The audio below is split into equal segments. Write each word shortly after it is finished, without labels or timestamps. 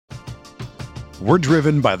We're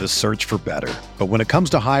driven by the search for better. But when it comes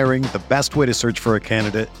to hiring, the best way to search for a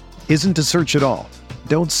candidate isn't to search at all.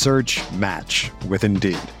 Don't search, match with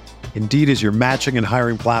Indeed. Indeed is your matching and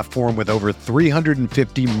hiring platform with over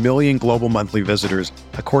 350 million global monthly visitors,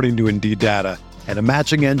 according to Indeed data, and a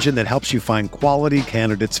matching engine that helps you find quality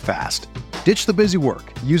candidates fast. Ditch the busy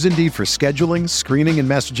work. Use Indeed for scheduling, screening, and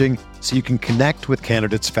messaging so you can connect with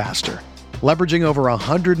candidates faster. Leveraging over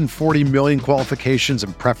 140 million qualifications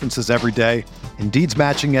and preferences every day, Indeed's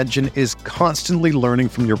matching engine is constantly learning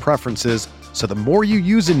from your preferences, so the more you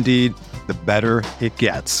use Indeed, the better it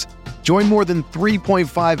gets. Join more than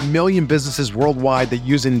 3.5 million businesses worldwide that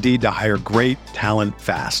use Indeed to hire great talent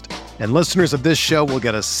fast. And listeners of this show will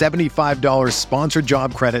get a $75 sponsored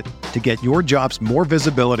job credit to get your jobs more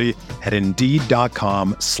visibility at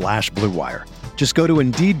Indeed.com/Blue Wire. Just go to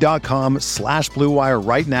Indeed.com/Blue Wire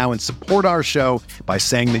right now and support our show by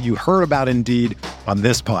saying that you heard about Indeed on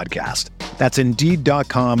this podcast. That's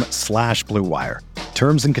Indeed.com/Blue Wire.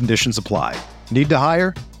 Terms and conditions apply. Need to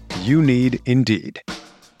hire? You need Indeed.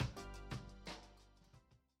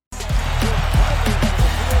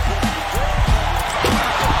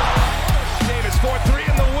 Davis 4-3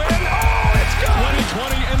 in the win. Oh, it's good.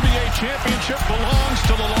 2020 NBA championship belongs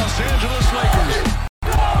to the Los Angeles Lakers.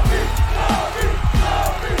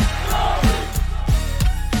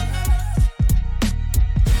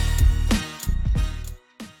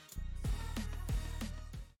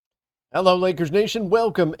 Hello, Lakers Nation.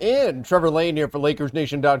 Welcome in. Trevor Lane here for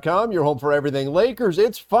LakersNation.com, your home for everything Lakers.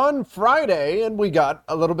 It's Fun Friday, and we got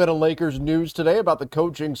a little bit of Lakers news today about the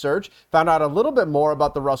coaching search. Found out a little bit more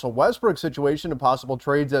about the Russell Westbrook situation and possible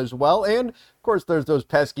trades as well. And, of course, there's those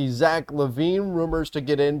pesky Zach LaVine rumors to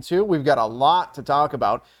get into. We've got a lot to talk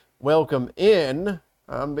about. Welcome in.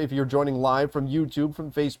 If you're joining live from YouTube,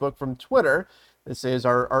 from Facebook, from Twitter, this is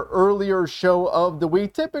our earlier show of the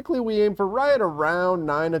week. Typically, we aim for right around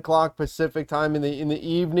 9 o'clock Pacific time in the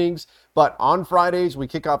evenings. But on Fridays, we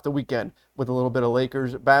kick off the weekend with a little bit of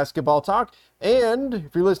Lakers basketball talk. And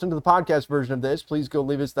if you're listening to the podcast version of this, please go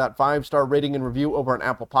leave us that 5-star rating and review over on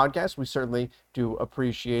Apple Podcasts. We certainly do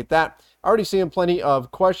appreciate that. Already seeing plenty of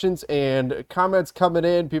questions and comments coming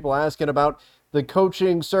in, people asking about the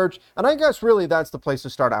coaching search. And I guess really that's the place to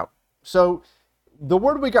start out. So the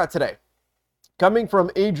word we got today, coming from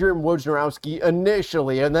Adrian Wojnarowski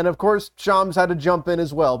initially, and then of course Shams had to jump in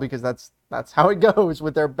as well because that's how it goes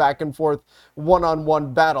with their back and forth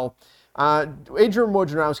one-on-one battle. Adrian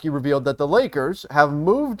Wojnarowski revealed that the Lakers have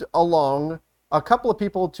moved along a couple of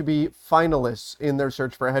people to be finalists in their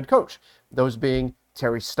search for a head coach. Those being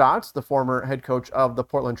Terry Stotts, the former head coach of the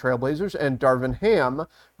Portland Trail Blazers, and Darvin Ham,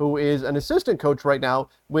 who is an assistant coach right now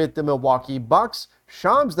with the Milwaukee Bucks.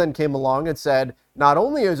 Shams then came along and said, not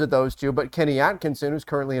only is it those two, but Kenny Atkinson, who's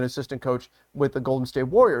currently an assistant coach with the Golden State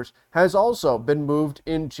Warriors, has also been moved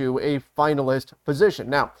into a finalist position.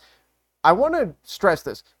 Now, I want to stress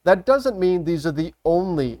this. That doesn't mean these are the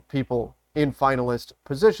only people in finalist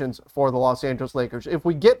positions for the Los Angeles Lakers. If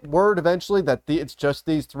we get word eventually that it's just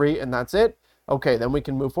these three and that's it, okay, then we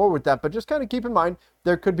can move forward with that. But just kind of keep in mind,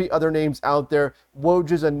 there could be other names out there.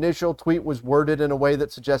 Woj's initial tweet was worded in a way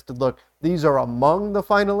that suggested, look, these are among the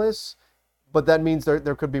finalists, but that means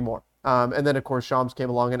there could be more. And then, of course, Shams came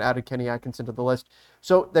along and added Kenny Atkinson to the list.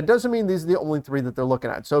 So that doesn't mean these are the only three that they're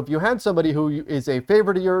looking at. So if you had somebody who is a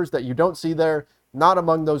favorite of yours that you don't see there, not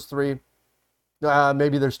among those three,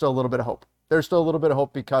 maybe there's still a little bit of hope. There's still a little bit of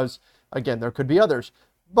hope because, again, there could be others.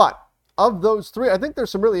 But of those three, I think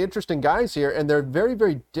there's some really interesting guys here, and they're very,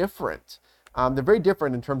 very different. They're very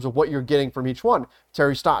different in terms of what you're getting from each one.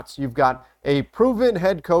 Terry Stotts, you've got a proven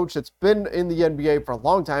head coach that's been in the NBA for a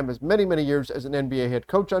long time, has many, many years as an NBA head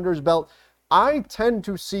coach under his belt. I tend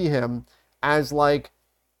to see him as like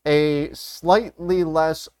a slightly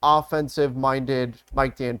less offensive-minded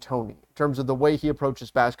Mike D'Antoni in terms of the way he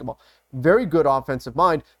approaches basketball. Very good offensive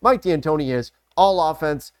mind. Mike D'Antoni is all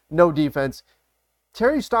offense, no defense.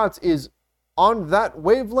 Terry Stotts is on that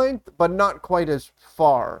wavelength, but not quite as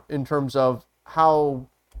far in terms of how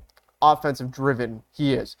offensive driven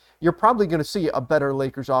he is. You're probably going to see a better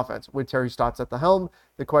Lakers offense with Terry Stotts at the helm.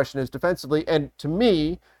 The question is defensively. And to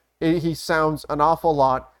me, he sounds an awful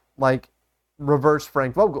lot like reverse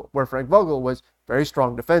Frank Vogel, where Frank Vogel was very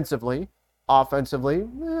strong defensively, offensively,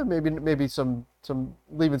 maybe some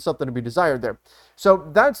leaving something to be desired there. So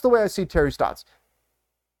that's the way I see Terry Stotts.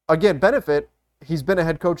 Again, benefit, he's been a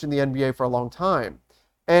head coach in the NBA for a long time.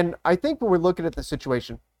 And I think when we're looking at the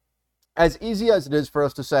situation, as easy as it is for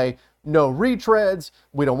us to say, no retreads,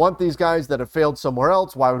 we don't want these guys that have failed somewhere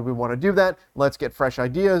else, why would we want to do that? Let's get fresh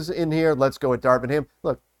ideas in here. Let's go with Darvin Ham.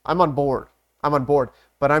 Look, I'm on board.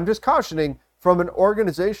 But I'm just cautioning from an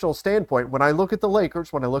organizational standpoint, when I look at the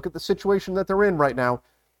Lakers, when I look at the situation that they're in right now,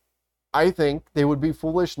 I think they would be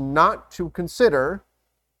foolish not to consider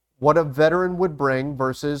what a veteran would bring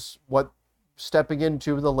versus what stepping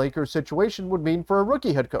into the Lakers situation would mean for a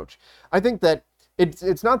rookie head coach. I think that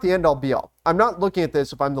it's not the end all be all. I'm not looking at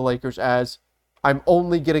this, if I'm the Lakers, as I'm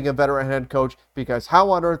only getting a veteran head coach, because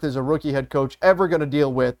how on earth is a rookie head coach ever going to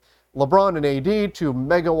deal with LeBron and AD, two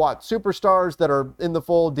megawatt superstars that are in the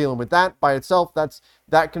fold? Dealing with that by itself,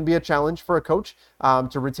 that can be a challenge for a coach,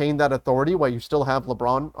 to retain that authority while you still have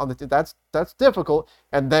LeBron on the team. That's difficult.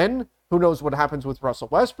 And then who knows what happens with Russell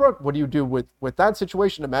Westbrook? What do you do with that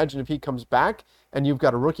situation? Imagine if he comes back and you've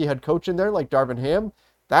got a rookie head coach in there like Darvin Ham.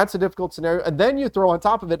 That's a difficult scenario. And then you throw on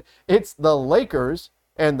top of it, it's the Lakers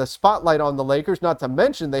and the spotlight on the Lakers, not to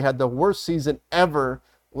mention they had the worst season ever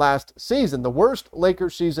last season. The worst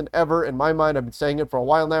Lakers season ever, in my mind. I've been saying it for a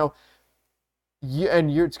while now.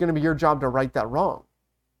 It's going to be your job to right that wrong.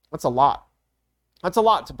 That's a lot. That's a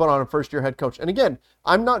lot to put on a first-year head coach. And again,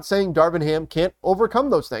 I'm not saying Darvin Ham can't overcome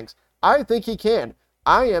those things. I think he can.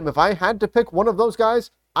 If I had to pick one of those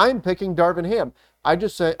guys, I'm picking Darvin Ham. I'm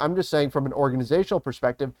just saying from an organizational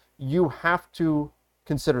perspective, you have to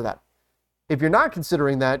consider that. If you're not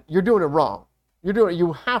considering that, you're doing it wrong.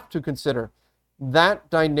 You have to consider that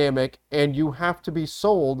dynamic, and you have to be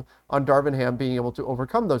sold on Darvin Ham being able to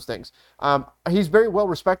overcome those things. He's very well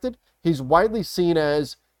respected. He's widely seen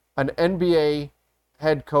as an NBA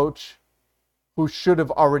head coach who should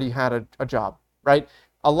have already had a job, right?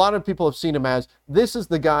 A lot of people have seen him as, this is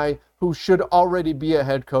the guy who should already be a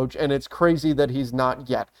head coach, and it's crazy that he's not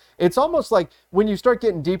yet. It's almost like when you start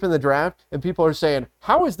getting deep in the draft and people are saying,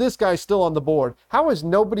 how is this guy still on the board? How has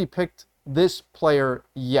nobody picked this player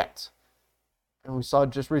yet? And we saw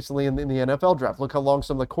just recently in the NFL draft, look how long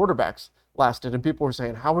some of the quarterbacks lasted, and people were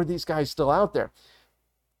saying, how are these guys still out there?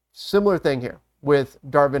 Similar thing here with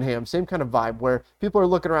Darvin Ham, same kind of vibe, where people are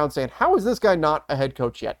looking around saying, how is this guy not a head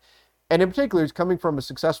coach yet? And in particular, he's coming from a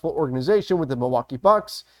successful organization with the Milwaukee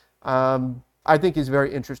Bucks. I think he's a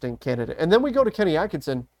very interesting candidate. And then we go to Kenny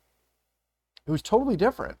Atkinson, who's totally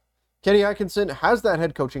different. Kenny Atkinson has that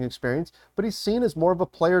head coaching experience, but he's seen as more of a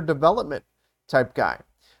player development type guy.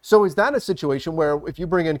 So is that a situation where if you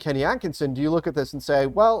bring in Kenny Atkinson, do you look at this and say,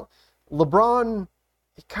 well, LeBron,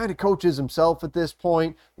 he kind of coaches himself at this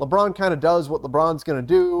point. LeBron kind of does what LeBron's going to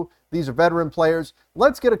do. These are veteran players.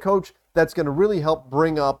 Let's get a coach that's going to really help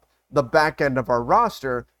bring up the back end of our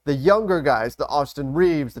roster, the younger guys, the Austin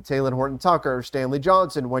Reeves, the Taylor Horton-Tucker, Stanley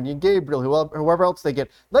Johnson, Wenyen Gabriel, whoever else they get.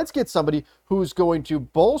 Let's get somebody who's going to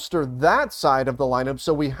bolster that side of the lineup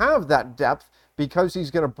so we have that depth, because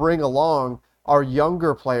he's going to bring along our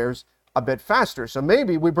younger players a bit faster. So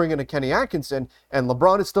maybe we bring in a Kenny Atkinson, and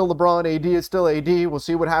LeBron is still LeBron, AD is still AD. We'll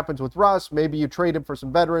see what happens with Russ. Maybe you trade him for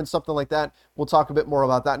some veterans, something like that. We'll talk a bit more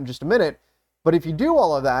about that in just a minute. But if you do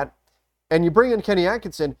all of that, and you bring in Kenny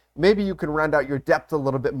Atkinson, maybe you can round out your depth a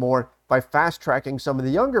little bit more by fast-tracking some of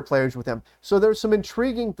the younger players with him. So there's some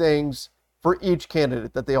intriguing things for each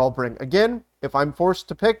candidate that they all bring. Again, if I'm forced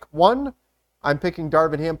to pick one, I'm picking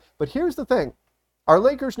Darvin Ham. But here's the thing. Our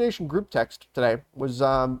Lakers Nation group text today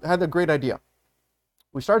had a great idea.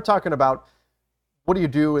 We started talking about what do you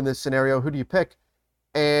do in this scenario? Who do you pick?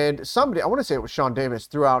 And somebody, I want to say it was Sean Davis,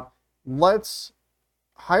 threw out, let's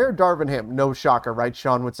hire Darvin Ham. No shocker, right?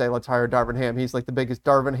 Sean would say, let's hire Darvin Ham. He's like the biggest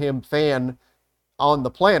Darvin Ham fan on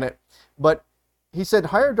the planet. But he said,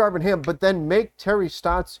 hire Darvin Ham, but then make Terry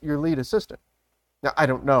Stotts your lead assistant. Now, I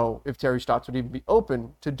don't know if Terry Stotts would even be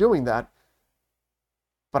open to doing that,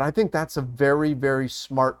 but I think that's a very, very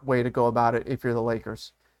smart way to go about it if you're the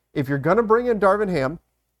Lakers. If you're going to bring in Darvin Ham,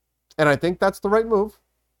 and I think that's the right move.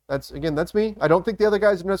 That's me. I don't think the other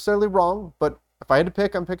guys are necessarily wrong, but if I had to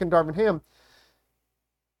pick, I'm picking Darvin Ham.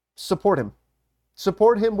 Support him.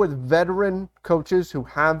 Support him with veteran coaches who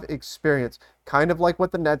have experience, kind of like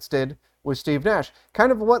what the Nets did with Steve Nash,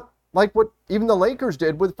 kind of what even the Lakers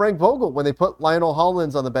did with Frank Vogel when they put Lionel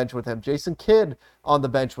Hollins on the bench with him, Jason Kidd on the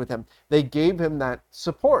bench with him. They gave him that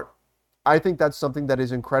support. I think that's something that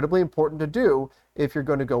is incredibly important to do if you're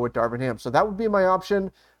going to go with Darvin Ham. So that would be my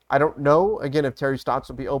option. I don't know, again, if Terry Stotts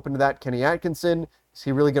would be open to that. Kenny Atkinson, is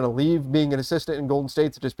he really going to leave being an assistant in Golden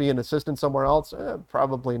State to just be an assistant somewhere else?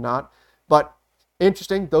 Probably not. But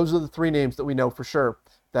interesting, those are the three names that we know for sure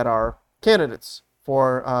that are candidates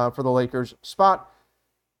for the Lakers spot.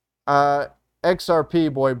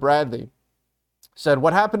 XRP boy Bradley said,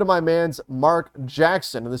 what happened to my man's Mark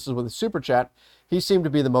Jackson? And this is with a super chat. He seemed to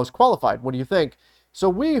be the most qualified. What do you think? So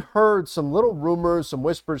we heard some little rumors, some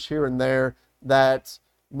whispers here and there that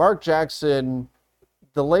Mark Jackson,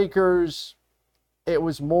 the Lakers, it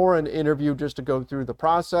was more an interview just to go through the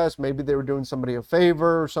process. Maybe they were doing somebody a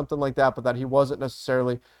favor or something like that, but that he wasn't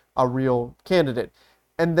necessarily a real candidate.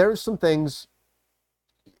 And there's some things,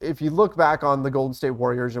 if you look back on the Golden State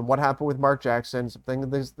Warriors and what happened with Mark Jackson, some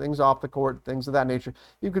things off the court, things of that nature,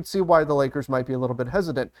 you could see why the Lakers might be a little bit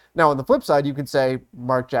hesitant. Now, on the flip side, you could say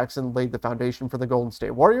Mark Jackson laid the foundation for the Golden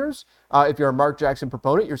State Warriors. If you're a Mark Jackson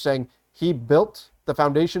proponent, you're saying he built the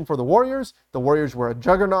foundation for the Warriors. The Warriors were a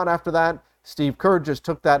juggernaut after that. Steve Kerr just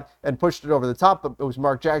took that and pushed it over the top, but it was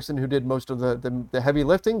Mark Jackson who did most of the heavy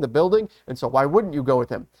lifting, the building, and so why wouldn't you go with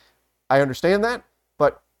him? I understand that,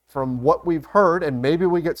 but from what we've heard, and maybe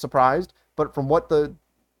we get surprised, but from what the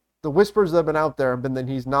whispers that have been out there have been that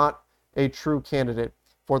he's not a true candidate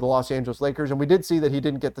for the Los Angeles Lakers, and we did see that he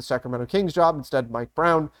didn't get the Sacramento Kings job. Instead, Mike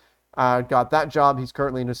Brown got that job. He's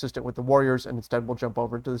currently an assistant with the Warriors, and instead will jump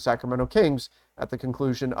over to the Sacramento Kings at the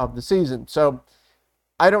conclusion of the season. So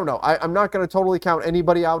I don't know. I'm not going to totally count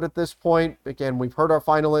anybody out at this point. Again, we've heard our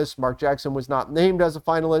finalists. Mark Jackson was not named as a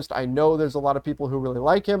finalist. I know there's a lot of people who really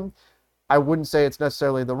like him. I wouldn't say it's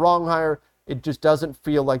necessarily the wrong hire. It just doesn't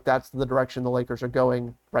feel like that's the direction the Lakers are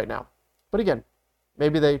going right now. But again,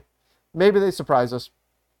 maybe they surprise us.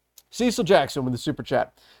 Cecil Jackson with the super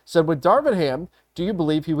chat said, with Darvin Ham, do you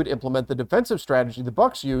believe he would implement the defensive strategy the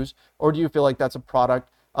Bucks use, or do you feel like that's a product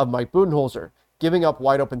of Mike Budenholzer? Giving up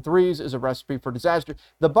wide open threes is a recipe for disaster.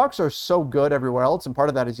 The Bucks are so good everywhere else, and part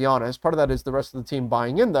of that is Giannis. Part of that is the rest of the team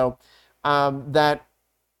buying in, though, that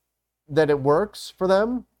it works for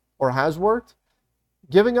them or has worked.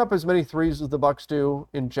 Giving up as many threes as the Bucks do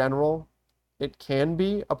in general, it can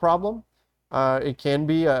be a problem. It can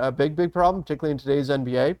be a big problem, particularly in today's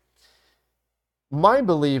NBA. My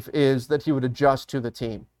belief is that he would adjust to the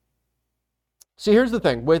team. See, here's the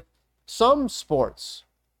thing. With some sports,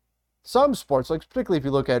 like particularly if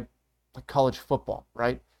you look at like college football,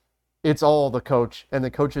 right? It's all the coach and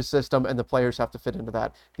the coach's system, and the players have to fit into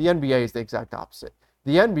that. The NBA is the exact opposite.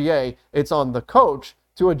 The NBA, it's on the coach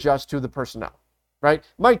to adjust to the personnel, right?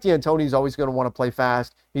 Mike D'Antoni is always going to want to play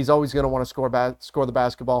fast. He's always going to want to score the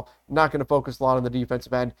basketball, not going to focus a lot on the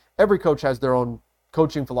defensive end. Every coach has their own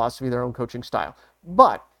coaching philosophy, their own coaching style.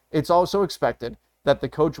 But it's also expected that the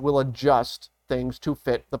coach will adjust things to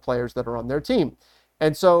fit the players that are on their team.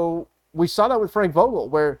 And so we saw that with Frank Vogel,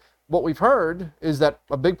 where what we've heard is that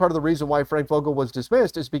a big part of the reason why Frank Vogel was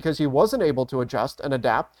dismissed is because he wasn't able to adjust and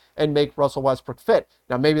adapt and make Russell Westbrook fit.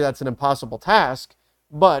 Now, maybe that's an impossible task,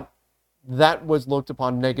 but that was looked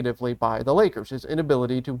upon negatively by the Lakers, his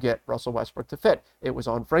inability to get Russell Westbrook to fit. It was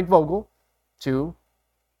on Frank Vogel to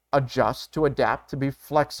adjust, to adapt, to be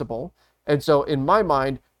flexible. And so in my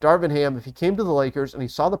mind, Darvin Ham, if he came to the Lakers and he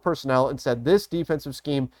saw the personnel and said, this defensive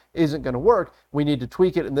scheme isn't going to work, we need to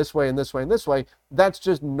tweak it in this way and this way and this way, that's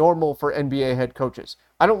just normal for NBA head coaches.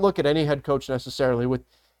 I don't look at any head coach necessarily with,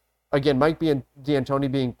 again, Mike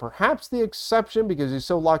D'Antoni being perhaps the exception because he's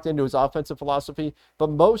so locked into his offensive philosophy, but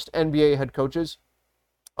most NBA head coaches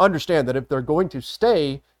understand that if they're going to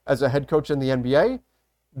stay as a head coach in the NBA,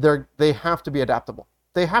 they have to be adaptable.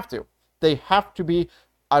 They have to. They have to be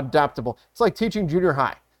adaptable. It's like teaching junior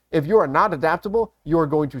high. If you are not adaptable, you are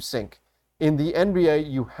going to sink. In the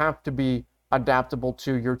NBA, you have to be adaptable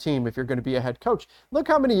to your team if you're going to be a head coach. Look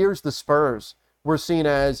how many years the Spurs were seen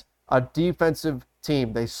as a defensive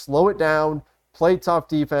team. They slow it down, play tough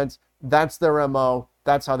defense. That's their MO.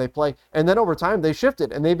 That's how they play. And then over time, they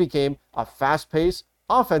shifted and they became a fast-paced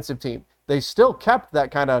offensive team. They still kept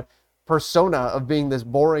that kind of persona of being this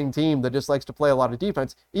boring team that just likes to play a lot of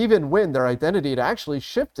defense, even when their identity had actually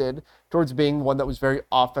shifted towards being one that was very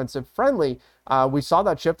offensive friendly. We saw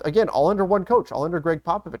that shift, again, all under one coach, all under Greg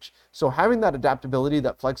Popovich. So having that adaptability,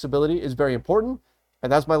 that flexibility is very important.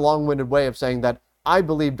 And that's my long-winded way of saying that I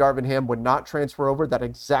believe Darvin Ham would not transfer over that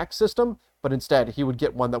exact system, but instead he would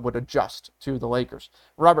get one that would adjust to the Lakers.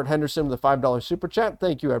 Robert Henderson with the $5 super chat.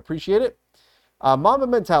 Thank you. I appreciate it. Mamba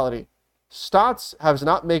mentality. Stotts has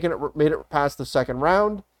not made it past the second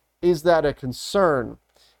round. Is that a concern?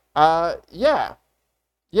 Yeah,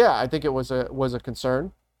 I think it was a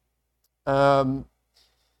concern.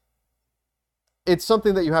 It's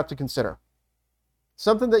something that you have to consider.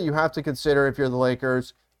 Something that you have to consider if you're the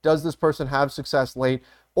Lakers. Does this person have success late?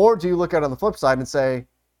 Or do you look at it on the flip side and say,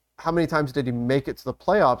 how many times did he make it to the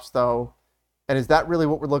playoffs, though? And is that really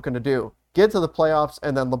what we're looking to do? Get to the playoffs,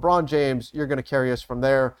 and then LeBron James, you're going to carry us from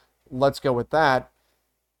there. Let's go with that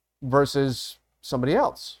versus somebody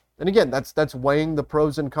else. And again, that's weighing the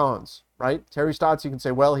pros and cons, right? Terry Stotts, you can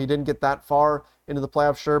say, well, he didn't get that far into the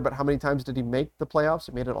playoffs, sure, but how many times did he make the playoffs?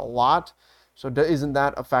 He made it a lot. So isn't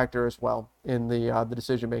that a factor as well in the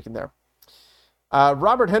decision-making there?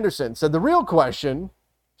 Robert Henderson said, the real question,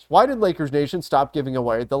 Why did Lakers Nation stop giving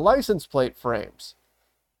away the license plate frames?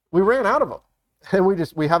 We ran out of them,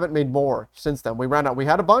 and we haven't made more since then. We ran out. We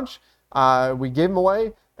had a bunch. We gave them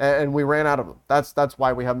away, and we ran out of them. That's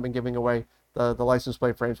why we haven't been giving away the license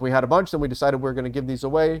plate frames. We had a bunch, then we decided we were going to give these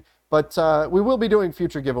away. But we will be doing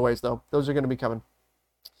future giveaways, though. Those are going to be coming.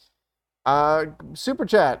 Super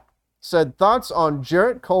Chat said, thoughts on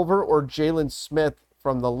Jarrett Culver or Jalen Smith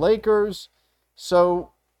from the Lakers?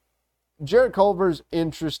 So Jarrett Culver's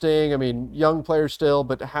interesting. I mean, young player still,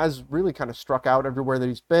 but has really kind of struck out everywhere that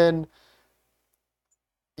he's been.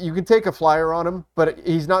 You can take a flyer on him, but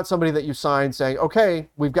he's not somebody that you sign saying, okay,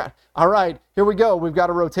 all right, here we go. We've got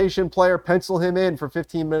a rotation player, pencil him in for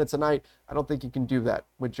 15 minutes a night. I don't think you can do that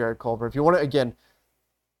with Jarrett Culver. If you want to, again,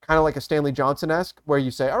 kind of like a Stanley Johnson-esque, where you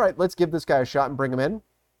say, all right, let's give this guy a shot and bring him in.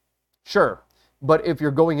 Sure. But if you're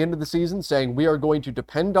going into the season saying we are going to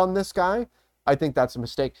depend on this guy, I think that's a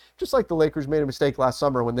mistake. Just like the Lakers made a mistake last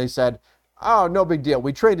summer when they said, oh, no big deal.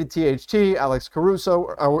 We traded THT, Alex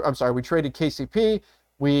Caruso, we traded KCP.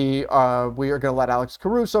 We are going to let Alex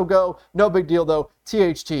Caruso go. No big deal, though.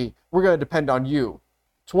 THT, we're going to depend on you.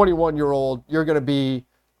 21-year-old, you're going to be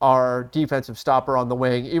our defensive stopper on the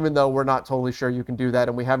wing, even though we're not totally sure you can do that,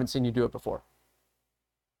 and we haven't seen you do it before.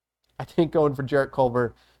 I think going for Jarrett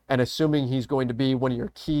Culver and assuming he's going to be one of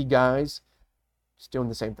your key guys, just doing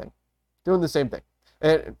the same thing.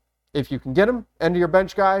 And if you can get him, end of your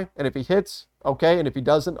bench guy, and if he hits, okay, and if he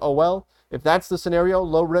doesn't, oh well. If that's the scenario,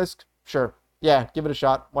 low risk, sure. Yeah, give it a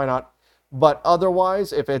shot. Why not? But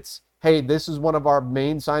otherwise, if it's, hey, this is one of our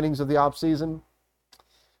main signings of the offseason,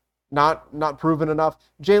 not proven enough.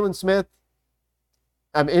 Jalen Smith,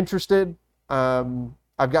 I'm interested.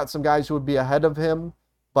 I've got some guys who would be ahead of him,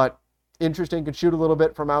 but interesting, could shoot a little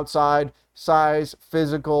bit from outside, size,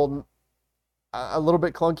 physical, a little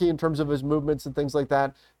bit clunky in terms of his movements and things like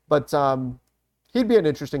that. But he'd be an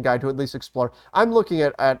interesting guy to at least explore. I'm looking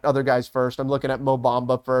at other guys first. I'm looking at Mo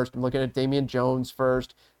Bamba first. I'm looking at Damian Jones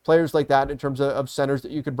first. Players like that in terms of centers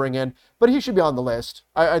that you could bring in. But he should be on the list.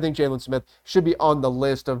 I think Jalen Smith should be on the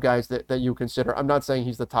list of guys that you consider. I'm not saying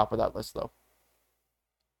he's the top of that list, though.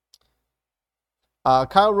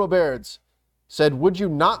 Kyle Roberts said, would you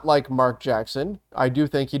not like Mark Jackson? I do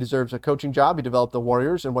think he deserves a coaching job. He developed the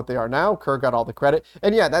Warriors and what they are now. Kerr got all the credit.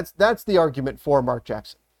 And yeah, that's the argument for Mark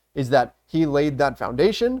Jackson, is that he laid that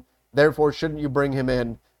foundation. Therefore, shouldn't you bring him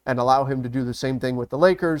in and allow him to do the same thing with the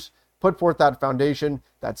Lakers, put forth that foundation,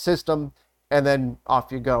 that system, and then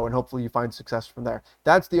off you go, and hopefully you find success from there.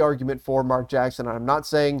 That's the argument for Mark Jackson. And I'm not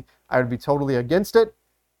saying I would be totally against it.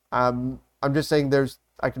 I'm just saying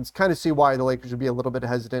I can kind of see why the Lakers would be a little bit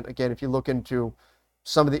hesitant. Again, if you look into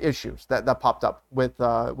some of the issues that popped up with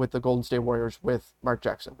the Golden State Warriors with Mark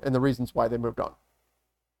Jackson and the reasons why they moved on.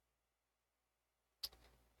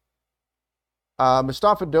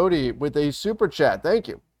 Mustafa Dodi with a super chat. Thank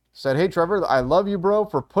you. Said, hey, Trevor, I love you, bro,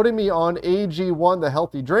 for putting me on AG1, the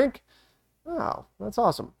healthy drink. Wow, that's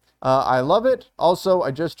awesome. I love it. Also,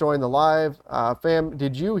 I just joined the live. Fam,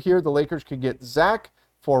 did you hear the Lakers could get Zach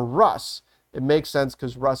for Russ? It makes sense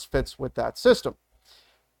because Russ fits with that system.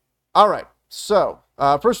 All right. So,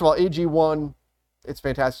 first of all, AG1, it's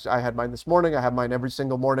fantastic. I had mine this morning. I have mine every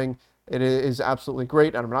single morning. It is absolutely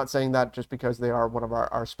great. And I'm not saying that just because they are one of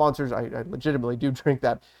our sponsors. I legitimately do drink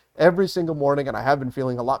that every single morning. And I have been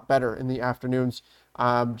feeling a lot better in the afternoons.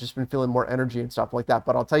 Just been feeling more energy and stuff like that.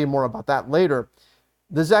 But I'll tell you more about that later.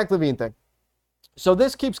 The Zach LaVine thing. So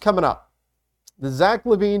this keeps coming up. The Zach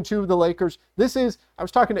LaVine to the Lakers. I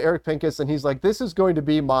was talking to Eric Pincus, and he's like, this is going to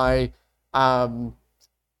be my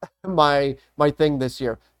my thing this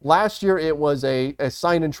year. Last year, it was a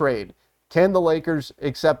sign and trade. Can the Lakers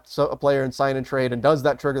accept a player and sign and trade, and does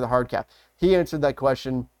that trigger the hard cap? He answered that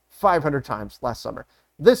question 500 times last summer.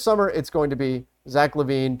 This summer, it's going to be Zach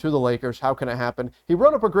LaVine to the Lakers. How can it happen? He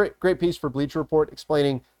wrote up a great piece for Bleacher Report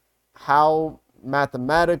explaining how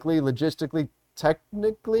mathematically, logistically,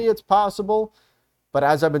 technically it's possible. But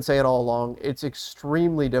as I've been saying all along, it's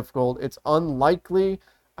extremely difficult. It's unlikely.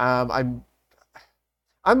 I'm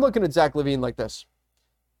looking at Zach LaVine like this.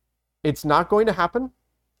 It's not going to happen.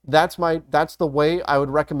 That's the way I would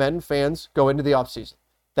recommend fans go into the offseason.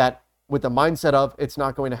 That with the mindset of it's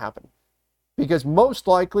not going to happen. Because most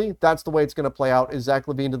likely that's the way it's going to play out, is Zach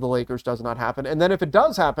LaVine to the Lakers does not happen. And then if it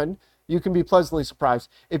does happen, you can be pleasantly surprised.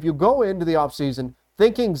 If you go into the offseason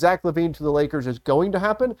thinking Zach LaVine to the Lakers is going to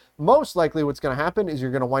happen, most likely what's going to happen is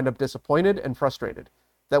you're going to wind up disappointed and frustrated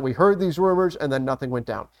that we heard these rumors and then nothing went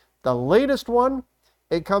down. The latest one,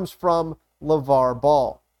 it comes from LeVar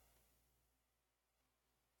Ball.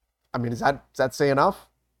 I mean, does that say enough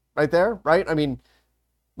right there, right? I mean,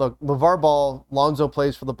 look, LeVar Ball, Lonzo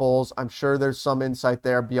plays for the Bulls. I'm sure there's some insight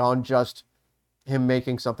there beyond just him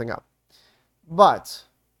making something up. But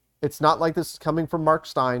it's not like this is coming from Mark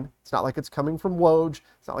Stein. It's not like it's coming from Woj.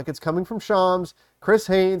 It's not like it's coming from Shams, Chris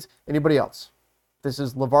Haynes, anybody else. This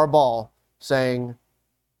is LeVar Ball saying,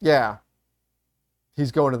 yeah,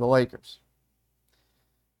 he's going to the Lakers.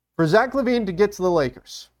 For Zach LaVine to get to the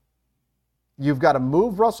Lakers, you've got to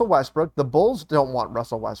move Russell Westbrook. The Bulls don't want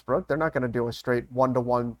Russell Westbrook. They're not going to do a straight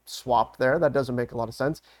one-to-one swap there. That doesn't make a lot of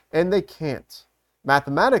sense. And they can't.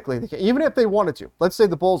 Mathematically, they can't. Even if they wanted to. Let's say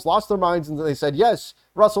the Bulls lost their minds and they said, yes,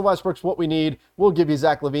 Russell Westbrook's what we need. We'll give you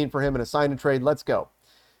Zach LaVine for him in a sign and trade. Let's go.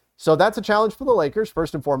 So that's a challenge for the Lakers,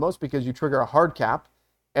 first and foremost, because you trigger a hard cap,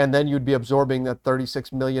 and then you'd be absorbing that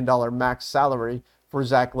 $36 million max salary for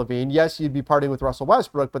Zach LaVine. Yes, you'd be parting with Russell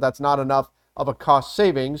Westbrook, but that's not enough of a cost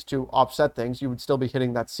savings to offset things. You would still be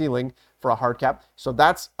hitting that ceiling for a hard cap. So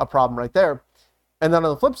that's a problem right there. And then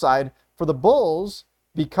on the flip side, for the Bulls,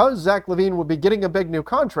 because Zach LaVine would be getting a big new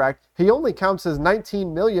contract, he only counts as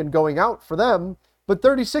 $19 million going out for them, but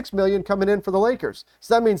 $36 million coming in for the Lakers.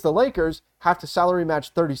 So that means the Lakers have to salary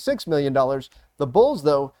match $36 million. The Bulls,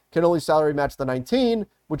 though, can only salary match the 19,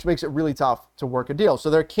 which makes it really tough to work a deal. So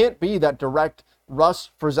there can't be that direct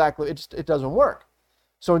Russ for Zach LaVine. It doesn't work.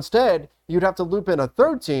 So instead, you'd have to loop in a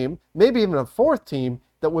third team, maybe even a fourth team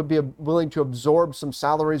that would be willing to absorb some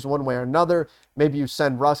salaries one way or another. Maybe you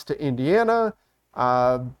send Russ to Indiana.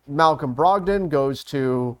 Malcolm Brogdon goes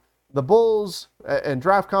to the Bulls and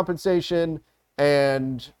draft compensation.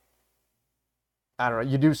 And I don't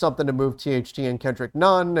know, you do something to move THT and Kendrick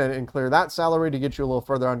Nunn and clear that salary to get you a little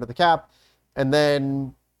further under the cap. And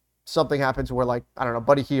then something happens where, like, I don't know,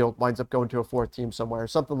 Buddy Hield winds up going to a fourth team somewhere,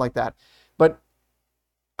 something like that. But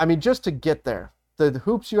I mean, just to get there, the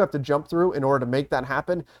hoops you have to jump through in order to make that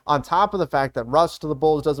happen, on top of the fact that Russ to the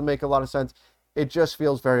Bulls doesn't make a lot of sense, it just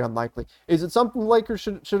feels very unlikely. Is it something the Lakers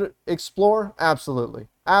should explore? Absolutely.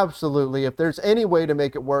 Absolutely. If there's any way to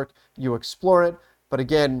make it work, you explore it. But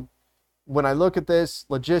again, when I look at this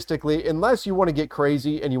logistically, unless you want to get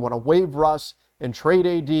crazy and you want to waive Russ and trade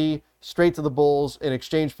AD straight to the Bulls in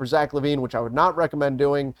exchange for Zach LaVine, which I would not recommend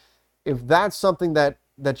doing, if that's something that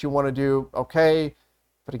you want to do, okay.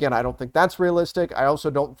 But again, I don't think that's realistic. I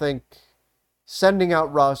also don't think sending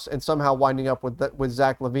out Russ and somehow winding up with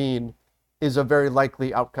Zach LaVine is a very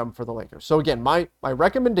likely outcome for the Lakers. So again, my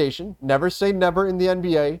recommendation, never say never in the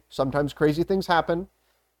NBA. Sometimes crazy things happen.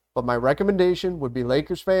 But my recommendation would be,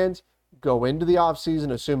 Lakers fans, go into the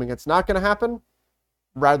offseason assuming it's not going to happen,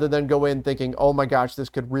 rather than go in thinking, oh my gosh, this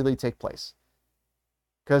could really take place.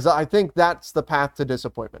 Because I think that's the path to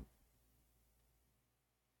disappointment.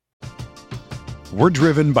 We're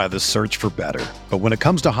driven by the search for better. But when it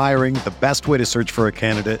comes to hiring, the best way to search for a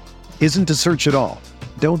candidate isn't to search at all.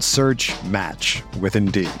 Don't search, match with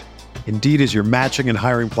Indeed. Indeed is your matching and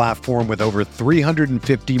hiring platform with over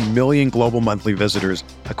 350 million global monthly visitors,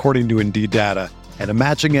 according to Indeed data, and a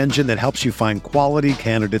matching engine that helps you find quality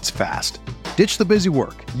candidates fast. Ditch the busy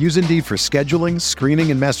work. Use Indeed for scheduling,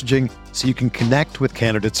 screening, and messaging so you can connect with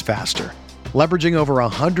candidates faster. Leveraging over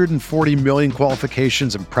 140 million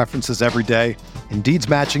qualifications and preferences every day, Indeed's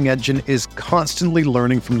matching engine is constantly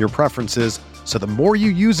learning from your preferences, so the more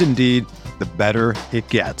you use Indeed, the better it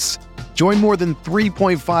gets. Join more than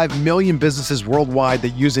 3.5 million businesses worldwide that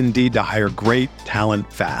use Indeed to hire great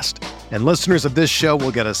talent fast. And listeners of this show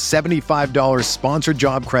will get a $75 sponsored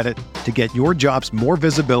job credit to get your jobs more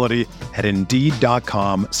visibility at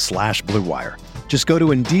Indeed.com/Blue Wire. Just go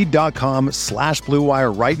to Indeed.com/Blue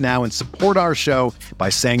Wire right now and support our show by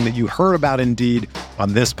saying that you heard about Indeed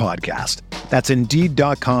on this podcast. That's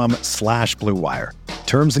Indeed.com/Blue Wire.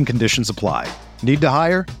 Terms and conditions apply. Need to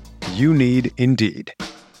hire? You need Indeed.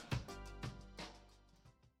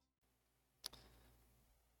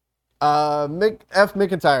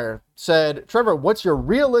 McIntyre said, Trevor, what's your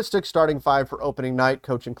realistic starting five for opening night,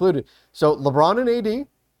 coach included? So LeBron and AD,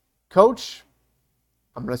 coach,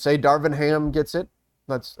 I'm going to say Darvin Ham gets it.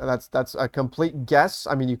 That's a complete guess.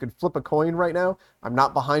 I mean, you could flip a coin right now. I'm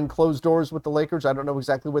not behind closed doors with the Lakers. I don't know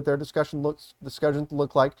exactly what their discussions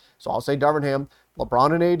look like. So I'll say Darvin Ham.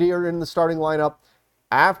 LeBron and AD are in the starting lineup.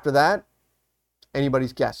 After that,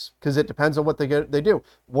 anybody's guess, because it depends on what they do.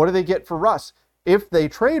 What do they get for Russ? If they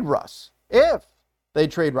trade Russ,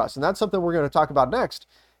 and that's something we're going to talk about next.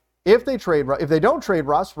 If they don't trade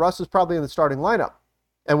Russ, Russ is probably in the starting lineup.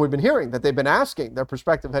 And we've been hearing that they've been asking their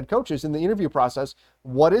prospective head coaches in the interview process,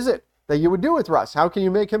 what is it that you would do with Russ? How can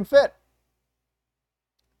you make him fit?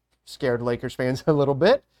 Scared Lakers fans a little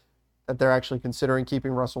bit that they're actually considering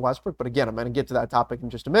keeping Russell Westbrook. But again, I'm going to get to that topic in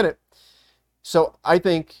just a minute. So I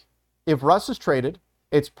think if Russ is traded,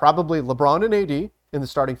 it's probably LeBron and AD. in the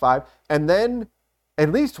starting five. And then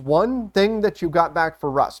at least one thing that you got back for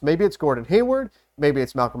Russ. Maybe it's Gordon Hayward. Maybe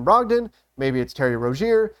it's Malcolm Brogdon. Maybe it's Terry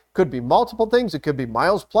Rozier. Could be multiple things. It could be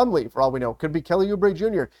Miles Plumlee, for all we know. Could be Kelly Oubre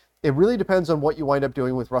Jr. It really depends on what you wind up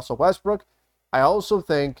doing with Russell Westbrook. I also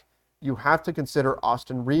think you have to consider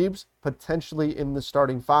Austin Reeves potentially in the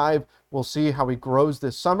starting five. We'll see how he grows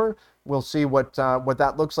this summer. We'll see what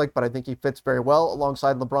that looks like, but I think he fits very well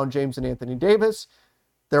alongside LeBron James and Anthony Davis.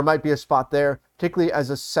 There might be a spot there, particularly as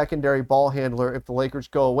a secondary ball handler, if the Lakers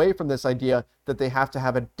go away from this idea that they have to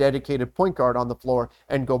have a dedicated point guard on the floor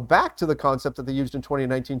and go back to the concept that they used in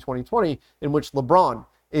 2019-2020, in which LeBron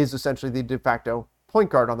is essentially the de facto point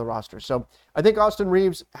guard on the roster. So I think Austin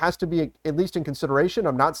Reeves has to be at least in consideration.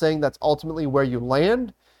 I'm not saying that's ultimately where you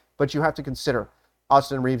land, but you have to consider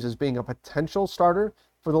Austin Reeves as being a potential starter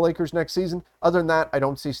for the Lakers next season. Other than that, I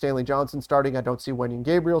don't see Stanley Johnson starting. I don't see Wenyen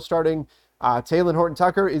Gabriel starting. Talen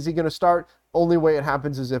Horton-Tucker, is he going to start? Only way it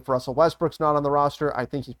happens is if Russell Westbrook's not on the roster. I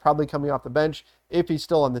think he's probably coming off the bench if he's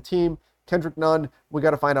still on the team. Kendrick Nunn, we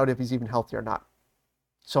got to find out if he's even healthy or not.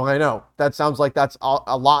 So I know that sounds like that's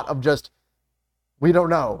a lot of just, we don't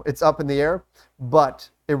know. It's up in the air, but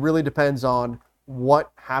it really depends on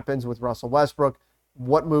what happens with Russell Westbrook,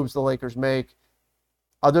 what moves the Lakers make.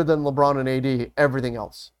 Other than LeBron and AD, everything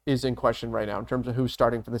else is in question right now in terms of who's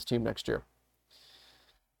starting for this team next year.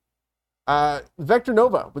 Vector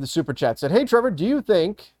Nova with a super chat said, "Hey Trevor, do you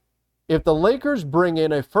think if the Lakers bring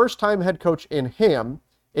in a first-time head coach in him,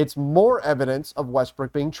 it's more evidence of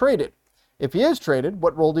Westbrook being traded? If he is traded,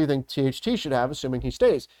 what role do you think THT should have, assuming he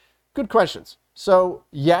stays?" Good questions. So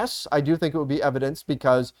yes, I do think it would be evidence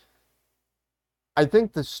because I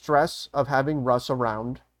think the stress of having Russ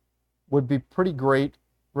around would be pretty great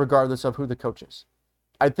regardless of who the coach is.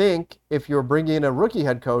 I think if you're bringing in a rookie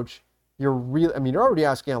head coach, you're already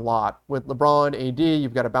asking a lot. With LeBron, AD,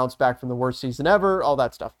 you've got to bounce back from the worst season ever, all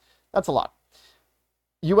that stuff. That's a lot.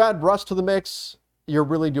 You add Russ to the mix, you're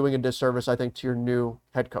really doing a disservice, I think, to your new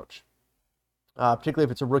head coach. Particularly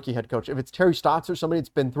if it's a rookie head coach. If it's Terry Stotts or somebody that's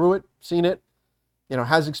been through it, seen it,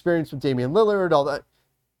 has experience with Damian Lillard, all that,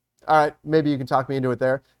 all right, maybe you can talk me into it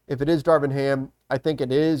there. If it is Darvin Ham, I think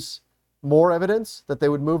it is more evidence that they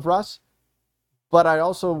would move Russ. But I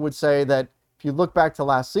also would say that if you look back to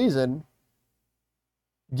last season,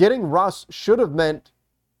 getting Russ should have meant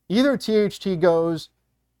either THT goes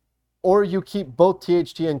or you keep both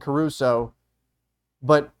THT and Caruso,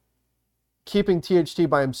 but keeping THT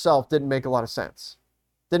by himself didn't make a lot of sense.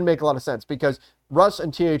 Didn't make a lot of sense because Russ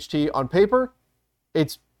and THT on paper,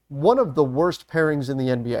 it's one of the worst pairings in the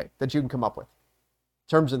NBA that you can come up with.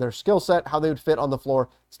 In terms of their skill set, how they would fit on the floor,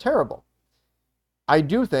 it's terrible. I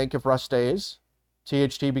do think if Russ stays,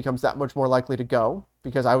 THT becomes that much more likely to go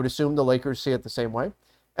because I would assume the Lakers see it the same way.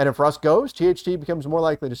 And if Russ goes, THT becomes more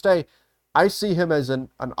likely to stay. I see him as an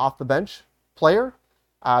off-the-bench player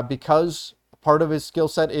because part of his skill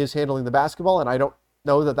set is handling the basketball, and I don't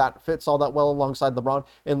know that that fits all that well alongside LeBron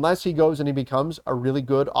unless he goes and he becomes a really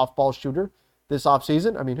good off-ball shooter this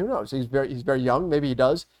offseason. I mean, who knows? He's very young. Maybe he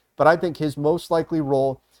does. But I think his most likely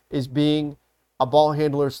role is being a ball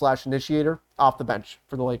handler / initiator off the bench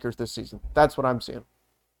for the Lakers this season. That's what I'm seeing.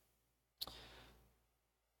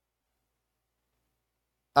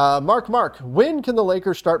 Mark, when can the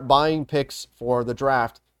Lakers start buying picks for the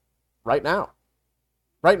draft? Right now.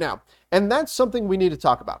 And that's something we need to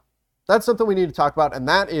talk about. And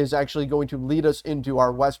that is actually going to lead us into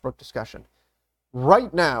our Westbrook discussion.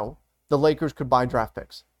 Right now, the Lakers could buy draft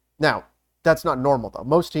picks. Now, that's not normal, though.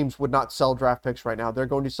 Most teams would not sell draft picks right now. They're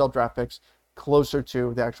going to sell draft picks closer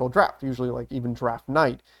to the actual draft, usually like even draft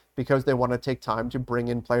night, because they want to take time to bring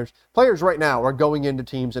in players. Players right now are going into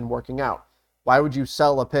teams and working out. Why would you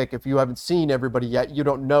sell a pick if you haven't seen everybody yet? You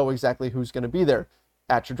don't know exactly who's going to be there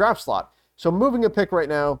at your draft slot. So moving a pick right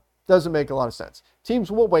now doesn't make a lot of sense.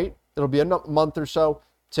 Teams will wait. It'll be a month or so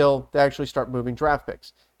till they actually start moving draft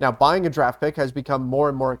picks. Now, buying a draft pick has become more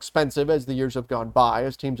and more expensive as the years have gone by,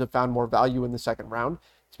 as teams have found more value in the second round.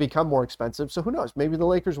 It's become more expensive. So who knows? Maybe the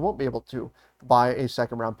Lakers won't be able to buy a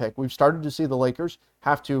second round pick. We've started to see the Lakers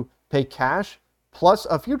have to pay cash plus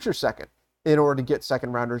a future second in order to get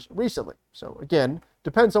second rounders recently. So again,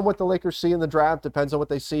 depends on what the Lakers see in the draft, depends on what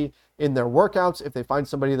they see in their workouts. If they find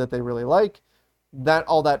somebody that they really like,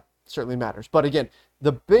 all that certainly matters. But again,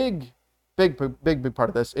 the big part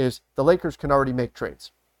of this is the Lakers can already make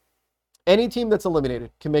trades. Any team that's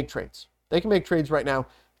eliminated can make trades. They can make trades right now.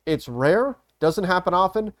 It's rare, doesn't happen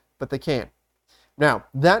often, but they can. Now,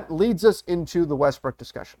 that leads us into the Westbrook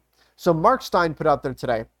discussion. So Mark Stein put out there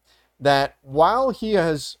today that while he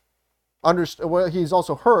has he's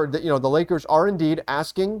also heard that, the Lakers are indeed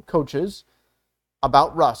asking coaches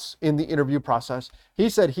about Russ in the interview process, he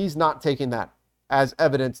said he's not taking that as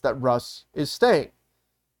evidence that Russ is staying.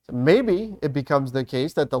 So maybe it becomes the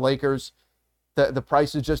case that the Lakers, the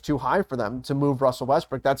price is just too high for them to move Russell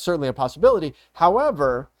Westbrook. That's certainly a possibility.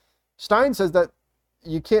 However, Stein says that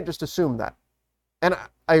you can't just assume that. And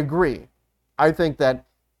I agree. I think that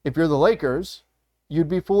if you're the Lakers, you'd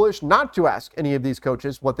be foolish not to ask any of these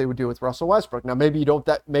coaches what they would do with Russell Westbrook. Now, maybe you don't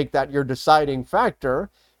make that your deciding factor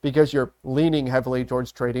because you're leaning heavily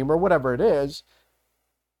towards trading him or whatever it is,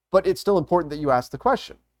 but it's still important that you ask the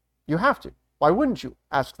question. You have to. Why wouldn't you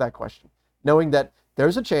ask that question? Knowing that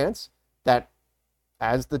there's a chance that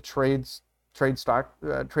as the trade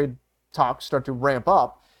talks start to ramp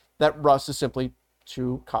up, that Russ is simply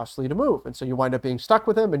too costly to move. And so you wind up being stuck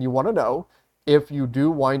with him, and you want to know, if you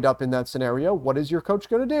do wind up in that scenario, what is your coach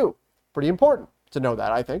going to do? Pretty important to know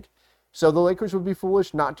that, I think. So the Lakers would be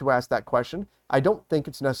foolish not to ask that question. I don't think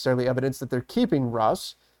it's necessarily evidence that they're keeping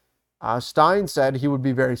Russ. Stein said he would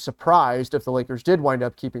be very surprised if the Lakers did wind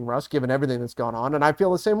up keeping Russ, given everything that's gone on. And I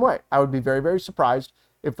feel the same way. I would be very, very surprised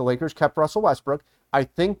if the Lakers kept Russell Westbrook. I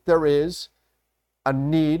think there is a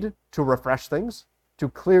need to refresh things, to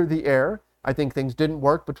clear the air. I think things didn't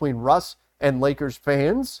work between Russ and Lakers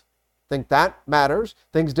fans. I think that matters.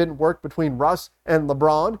 Things didn't work between Russ and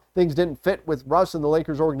LeBron. Things didn't fit with Russ and the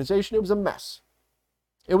Lakers organization. It was a mess.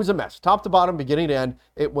 It was a mess. Top to bottom, beginning to end,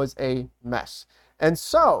 it was a mess. And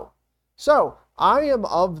so I am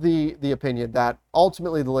of the opinion that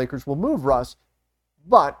ultimately the Lakers will move Russ,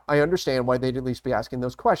 but I understand why they'd at least be asking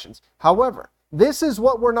those questions. However, this is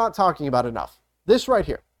what we're not talking about enough. This right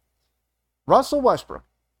here. Russell Westbrook,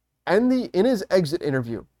 in his exit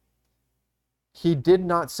interview, he did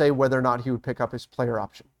not say whether or not he would pick up his player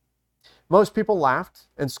option. Most people laughed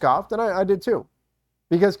and scoffed, and I did too.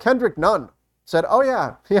 Because Kendrick Nunn said, oh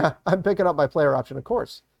yeah, I'm picking up my player option, of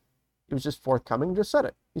course. He was just forthcoming and just said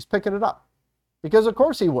it. He's picking it up. Because of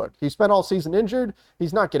course he would. He spent all season injured.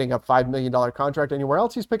 He's not getting a $5 million contract anywhere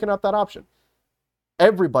else. He's picking up that option.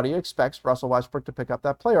 Everybody expects Russell Westbrook to pick up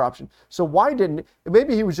that player option. So why didn't,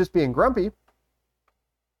 maybe he was just being grumpy.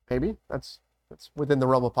 Maybe, that's within the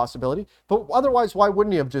realm of possibility. But otherwise, why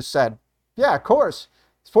wouldn't he have just said, yeah, of course,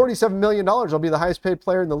 it's $47 million. I'll be the highest paid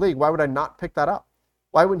player in the league. Why would I not pick that up?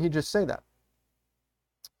 Why wouldn't he just say that?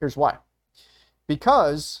 Here's why.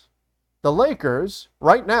 Because the Lakers,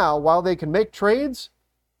 right now, while they can make trades,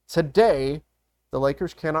 today, the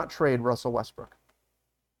Lakers cannot trade Russell Westbrook.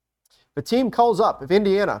 If a team calls up, if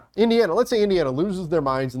Indiana, let's say Indiana loses their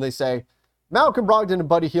minds and they say, Malcolm Brogdon and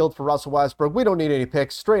Buddy Hield for Russell Westbrook. We don't need any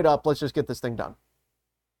picks. Straight up, let's just get this thing done.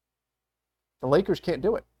 The Lakers can't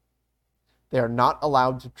do it. They are not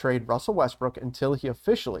allowed to trade Russell Westbrook until he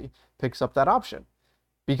officially picks up that option.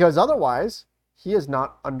 Because otherwise, he is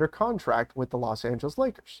not under contract with the Los Angeles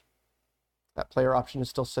Lakers. That player option is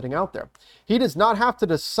still sitting out there. He does not have to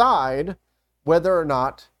decide whether or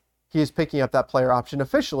not he is picking up that player option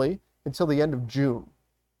officially until the end of June.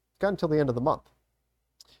 It's got until the end of the month.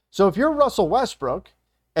 So if you're Russell Westbrook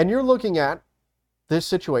and you're looking at this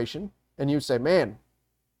situation and you say, man,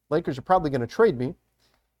 Lakers are probably going to trade me,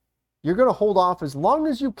 you're going to hold off as long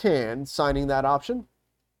as you can signing that option.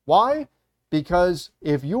 Why? Because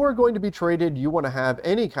if you are going to be traded, you want to have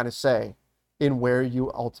any kind of say in where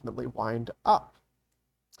you ultimately wind up.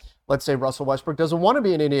 Let's say Russell Westbrook doesn't want to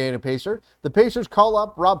be an Indiana Pacer. The Pacers call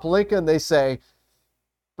up Rob Pelinka and they say,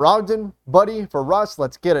 Brogdon, Buddy, for Russ,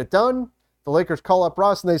 let's get it done. The Lakers call up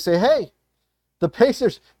Russ and they say, hey, the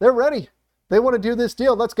Pacers, they're ready. They want to do this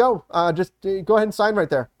deal. Let's go. Just go ahead and sign right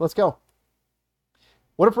there. Let's go.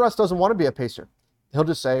 What if Russ doesn't want to be a Pacer? He'll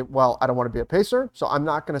just say, well, I don't want to be a Pacer, so I'm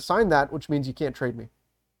not going to sign that, which means you can't trade me.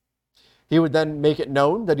 He would then make it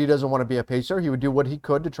known that he doesn't want to be a Pacer. He would do what he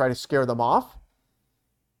could to try to scare them off.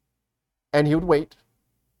 And he would wait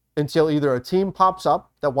until either a team pops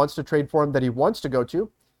up that wants to trade for him that he wants to go to,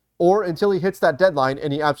 or until he hits that deadline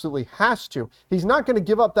and he absolutely has to. He's not going to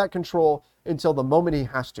give up that control until the moment he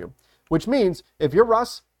has to. Which means if you're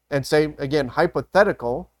Russ and say, again,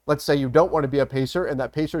 hypothetical, let's say you don't want to be a Pacer and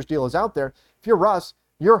that Pacers deal is out there. If you're Russ,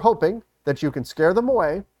 you're hoping that you can scare them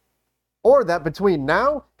away, or that between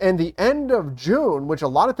now and the end of June, which a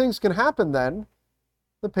lot of things can happen then,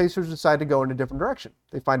 the Pacers decide to go in a different direction.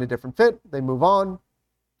 They find a different fit. They move on.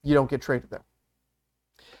 You don't get traded there.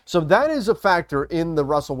 So that is a factor in the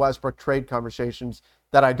Russell Westbrook trade conversations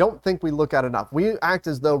that I don't think we look at enough. We act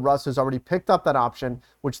as though Russ has already picked up that option,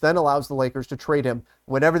 which then allows the Lakers to trade him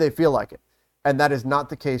whenever they feel like it. And that is not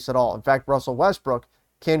the case at all. In fact, Russell Westbrook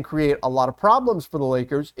can create a lot of problems for the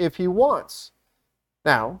Lakers if he wants.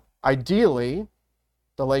 Now, ideally,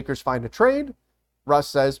 the Lakers find a trade. Russ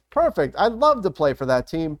says, perfect, I'd love to play for that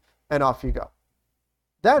team, and off you go.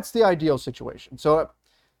 That's the ideal situation. So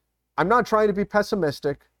I'm not trying to be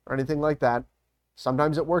pessimistic or anything like that.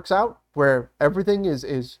 Sometimes it works out where everything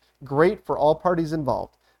is great for all parties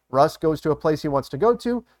involved. Russ goes to a place he wants to go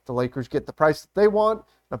to. The Lakers get the price that they want.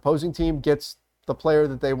 An opposing team gets the player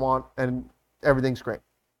that they want, and everything's great.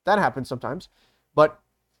 That happens sometimes. But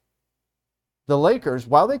the Lakers,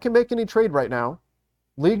 while they can make any trade right now,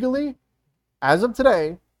 legally, as of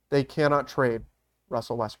today, they cannot trade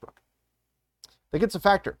Russell Westbrook. I think it's a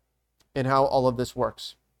factor in how all of this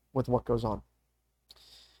works with what goes on.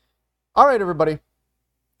 All right, everybody.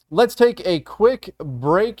 Let's take a quick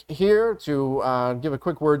break here to give a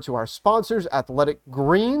quick word to our sponsors, Athletic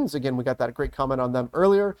Greens. Again, we got that great comment on them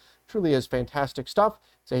earlier. Truly is fantastic stuff.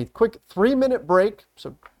 It's a quick 3-minute break.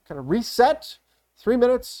 So kind of reset, 3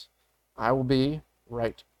 minutes. I will be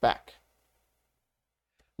right back.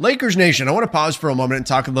 Lakers Nation, I want to pause for a moment and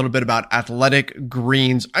talk a little bit about Athletic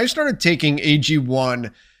Greens. I started taking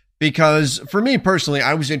AG1 because for me personally,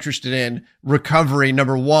 I was interested in recovery.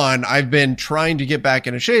 Number one, I've been trying to get back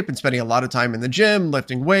into shape and spending a lot of time in the gym,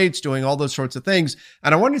 lifting weights, doing all those sorts of things.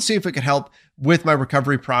 And I wanted to see if it could help with my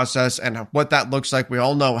recovery process and what that looks like. We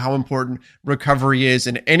all know how important recovery is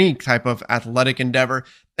in any type of athletic endeavor.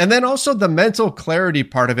 And then also the mental clarity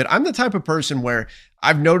part of it. I'm the type of person where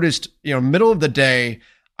I've noticed, middle of the day,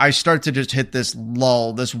 I start to just hit this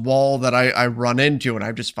lull, this wall that I run into, and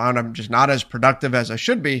I've just found I'm just not as productive as I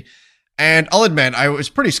should be. And I'll admit, I was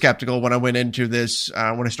pretty skeptical when I went into this,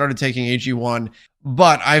 when I started taking AG1,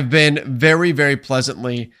 but I've been very, very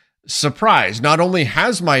pleasantly surprised. Not only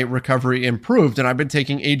has my recovery improved, and I've been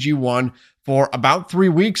taking AG1 for about 3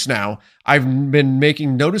 weeks now, I've been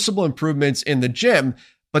making noticeable improvements in the gym,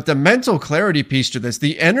 but the mental clarity piece to this,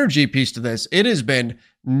 the energy piece to this, it has been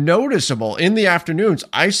noticeable. In the afternoons,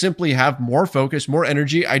 I simply have more focus, more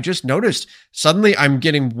energy. I just noticed suddenly I'm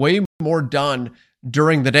getting way more done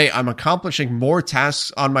during the day. I'm accomplishing more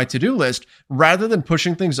tasks on my to-do list rather than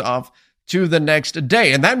pushing things off to the next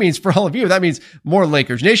day. And that means for all of you, that means more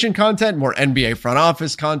Lakers Nation content, more NBA front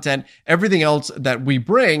office content, everything else that we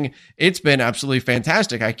bring. It's been absolutely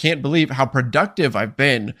fantastic. I can't believe how productive I've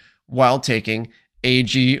been while taking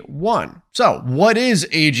AG1. So what is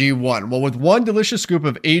AG1? Well, with one delicious scoop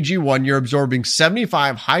of AG1, you're absorbing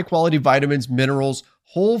 75 high-quality vitamins, minerals,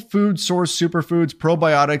 whole food source superfoods,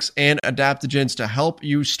 probiotics, and adaptogens to help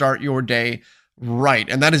you start your day right.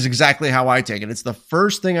 And that is exactly how I take it. It's the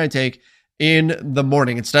first thing I take in the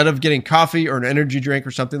morning. Instead of getting coffee or an energy drink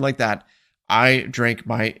or something like that, I drink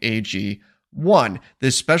my AG1.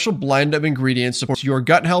 This special blend of ingredients supports your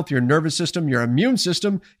gut health, your nervous system, your immune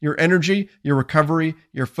system, your energy, your recovery,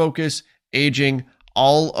 your focus, aging,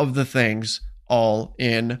 all of the things, all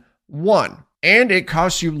in one. And it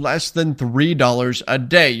costs you less than $3 a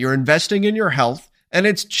day. You're investing in your health, and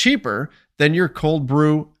it's cheaper than your cold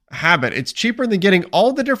brew habit. It's cheaper than getting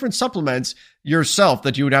all the different supplements yourself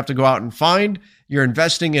that you would have to go out and find. You're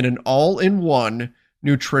investing in an all-in-one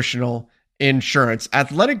nutritional insurance.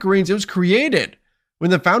 Athletic Greens, it was created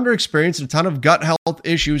when the founder experienced a ton of gut health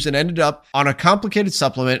issues and ended up on a complicated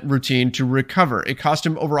supplement routine to recover. It cost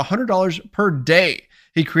him over $100 per day.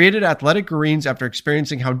 He created Athletic Greens after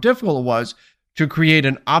experiencing how difficult it was to create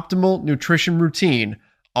an optimal nutrition routine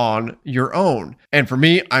on your own. And for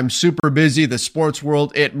me, I'm super busy. The sports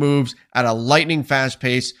world, it moves at a lightning fast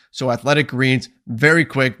pace. So Athletic Greens, very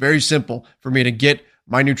quick, very simple for me to get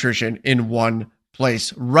my nutrition in one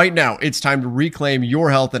place. Right now, it's time to reclaim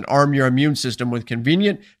your health and arm your immune system with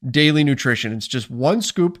convenient daily nutrition. It's just one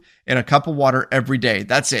scoop in a cup of water every day.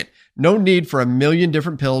 That's it. No need for a million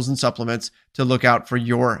different pills and supplements to look out for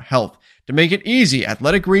your health. To make it easy,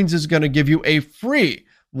 Athletic Greens is going to give you a free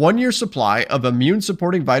 1-year supply of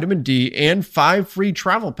immune-supporting vitamin D and 5 free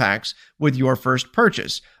travel packs with your first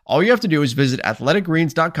purchase. All you have to do is visit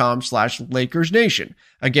athleticgreens.com/LakersNation.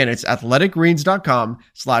 Again, it's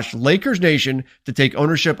athleticgreens.com/LakersNation to take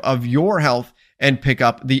ownership of your health and pick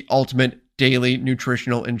up the ultimate daily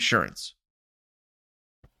nutritional insurance.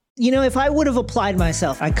 If I would have applied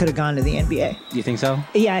myself, I could have gone to the NBA. You think so?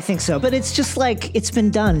 Yeah, I think so. But it's just like, it's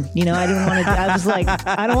been done. I didn't want to, I was like,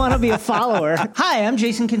 I don't want to be a follower. Hi, I'm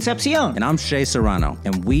Jason Concepcion. And I'm Shea Serrano.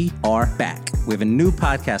 And we are back. We have a new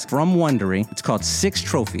podcast from Wondery. It's called 6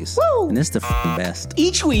 Trophies. Woo! And it's the best.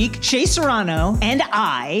 Each week, Shea Serrano and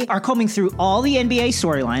I are combing through all the NBA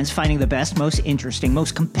storylines, finding the best, most interesting,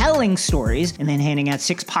 most compelling stories, and then handing out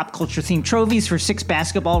 6 pop culture themed trophies for 6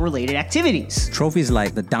 basketball related activities. Trophies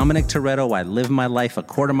like the Dominic Toretto I Live My Life a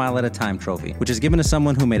Quarter Mile at a Time trophy, which is given to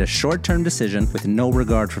someone who made a short-term decision with no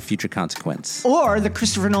regard for future consequence. Or the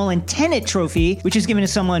Christopher Nolan Tenet Trophy, which is given to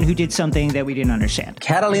someone who did something that we didn't understand.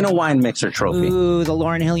 Catalina Wine Mixer trophy. Ooh, the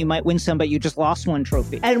Lauryn Hill You Might Win Some But You Just Lost One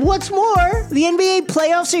trophy. And what's more, the NBA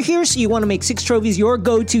playoffs are here, so you want to make Six Trophies your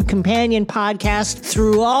go-to companion podcast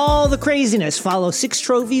through all the craziness. Follow Six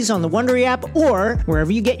Trophies on the Wondery app or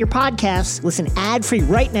wherever you get your podcasts. Listen ad-free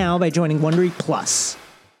right now by joining Wondery Plus.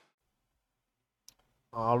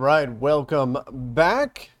 All right, welcome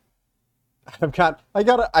back. I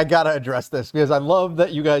gotta address this because I love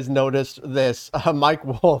that you guys noticed this. Mike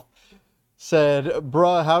Wolf said,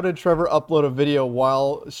 "Bruh, how did Trevor upload a video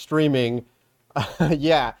while streaming?"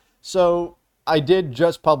 Yeah, so I did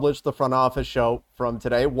just publish the front office show from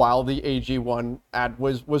today while the AG1 ad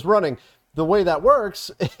was running. The way that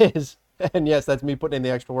works is, and yes, that's me putting in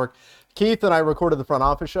the extra work. Keith and I recorded the front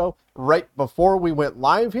office show right before we went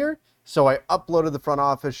live here. So I uploaded the front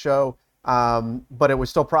office show, but it was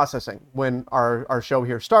still processing when our show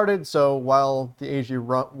here started. So while the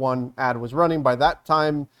AG1 ad was running, by that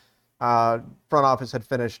time, front office had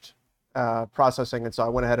finished processing. And so I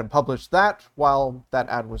went ahead and published that while that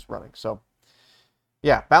ad was running. So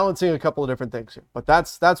yeah, balancing a couple of different things here, but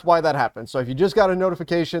that's why that happened. So if you just got a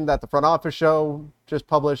notification that the front office show just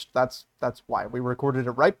published, that's why we recorded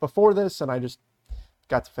it right before this. And I just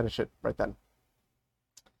got to finish it right then.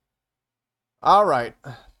 All right,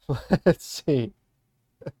 let's see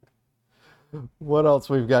what else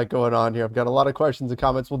we've got going on here. I've got a lot of questions and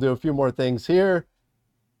comments. We'll do a few more things here,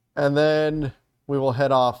 and then we will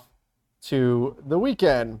head off to the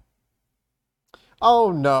weekend.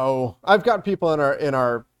 Oh no, I've got people in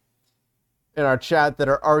our chat that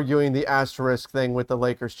are arguing the asterisk thing with the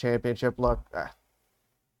Lakers championship. Look, I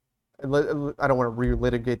don't want to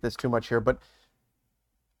relitigate this too much here, but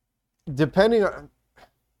depending on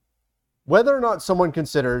whether or not someone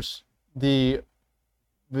considers the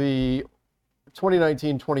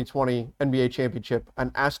 2019-2020 NBA championship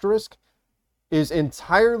an asterisk is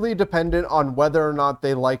entirely dependent on whether or not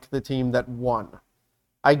they like the team that won.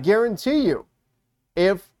 I guarantee you,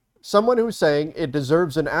 if someone who's saying it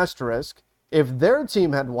deserves an asterisk, if their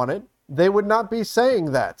team had won it, they would not be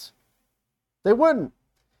saying that. They wouldn't.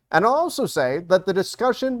 And I'll also say that the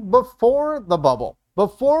discussion before the bubble,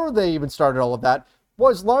 before they even started all of that,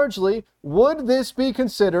 was largely, would this be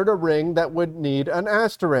considered a ring that would need an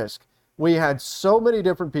asterisk? We had so many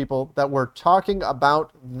different people that were talking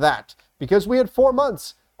about that because we had 4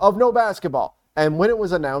 months of no basketball. And when it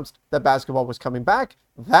was announced that basketball was coming back,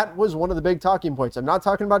 that was one of the big talking points. I'm not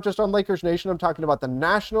talking about just on Lakers Nation. I'm talking about the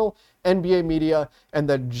national NBA media. And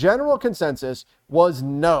the general consensus was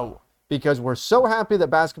no, because we're so happy that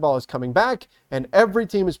basketball is coming back and every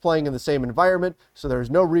team is playing in the same environment. So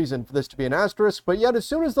there's no reason for this to be an asterisk. But yet, as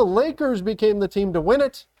soon as the Lakers became the team to win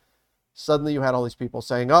it, suddenly you had all these people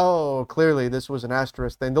saying, oh, clearly this was an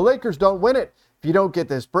asterisk thing. The Lakers don't win it if you don't get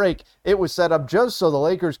this break. It was set up just so the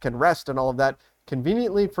Lakers can rest and all of that,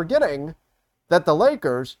 conveniently forgetting that the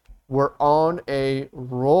Lakers were on a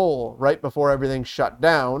roll right before everything shut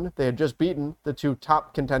down. They had just beaten the two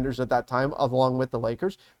top contenders at that time, along with the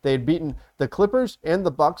Lakers. They had beaten the Clippers and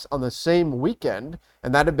the Bucks on the same weekend,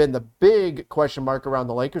 and that had been the big question mark around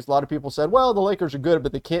the Lakers. A lot of people said, well, the Lakers are good,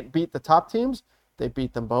 but they can't beat the top teams. They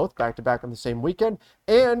beat them both back-to-back on the same weekend.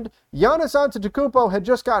 And Giannis Antetokounmpo had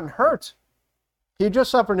just gotten hurt. He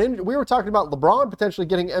just suffered an injury. We were talking about LeBron potentially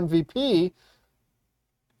getting MVP,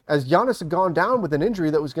 as Giannis had gone down with an injury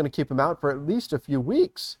that was going to keep him out for at least a few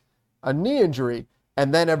weeks, a knee injury,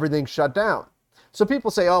 and then everything shut down. So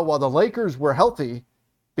people say, oh, well, the Lakers were healthy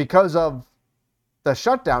because of the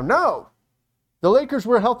shutdown. No, the Lakers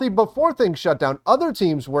were healthy before things shut down. Other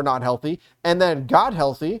teams were not healthy and then got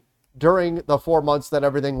healthy during the 4 months that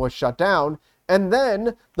everything was shut down. And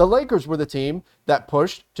then the Lakers were the team that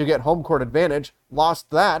pushed to get home court advantage, lost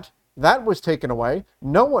that. That was taken away.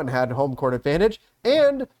 No one had home court advantage,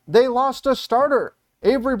 and they lost a starter.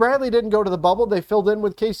 Avery Bradley didn't go to the bubble. They filled in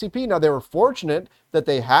with KCP. Now, they were fortunate that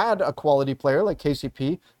they had a quality player like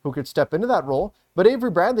KCP who could step into that role, but Avery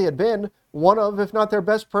Bradley had been one of, if not their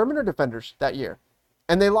best perimeter defenders that year,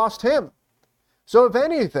 and they lost him. So if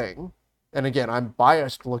anything, and again, I'm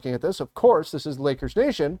biased looking at this, of course, this is Lakers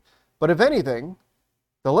Nation, but if anything,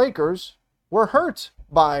 the Lakers were hurt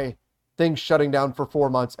by things shutting down for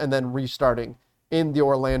 4 months and then restarting in the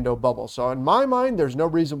Orlando bubble. So in my mind, there's no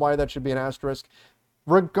reason why that should be an asterisk,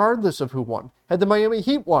 regardless of who won. Had the Miami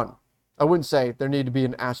Heat won, I wouldn't say there needed to be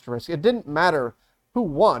an asterisk. It didn't matter who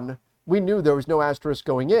won. We knew there was no asterisk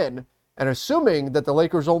going in. And assuming that the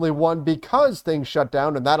Lakers only won because things shut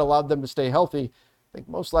down and that allowed them to stay healthy, I think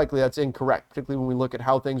most likely that's incorrect, particularly when we look at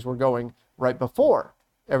how things were going right before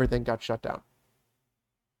everything got shut down.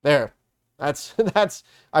 There.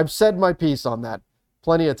 I've said my piece on that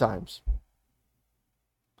plenty of times.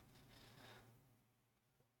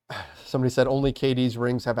 Somebody said only KD's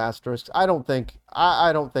rings have asterisks. I don't think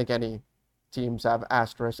any teams have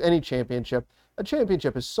asterisks. Any championship. A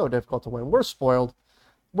championship is so difficult to win. We're spoiled.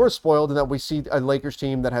 We're spoiled in that we see a Lakers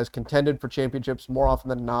team that has contended for championships more often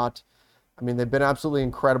than not. I mean, they've been absolutely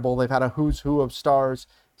incredible. They've had a who's who of stars.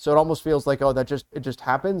 So it almost feels like, it just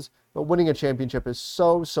happens. But winning a championship is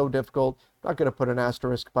so difficult. Not going to put an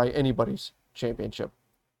asterisk by anybody's championship.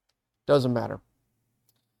 Doesn't matter.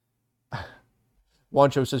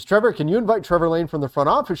 Wancho says, Trevor, can you invite Trevor Lane from the front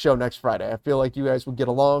office show next Friday? I feel like you guys would get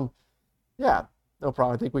along. Yeah, no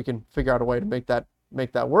problem. I think we can figure out a way to make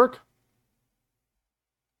that work.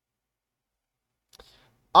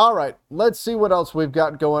 All right, let's see what else we've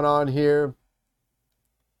got going on here.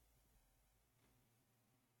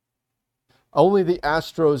 Only the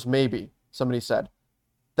Astros, maybe, somebody said.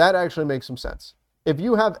 That actually makes some sense. If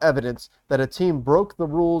you have evidence that a team broke the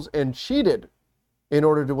rules and cheated in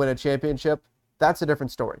order to win a championship, that's a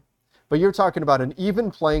different story. But you're talking about an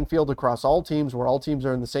even playing field across all teams where all teams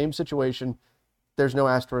are in the same situation. There's no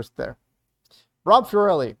asterisk there. Rob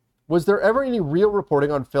Fiorelli, was there ever any real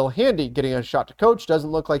reporting on Phil Handy getting a shot to coach?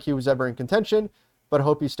 Doesn't look like he was ever in contention, but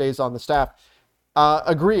hope he stays on the staff.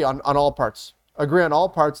 Agree on all parts. Agree on all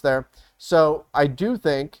parts there. So I do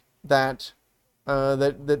think that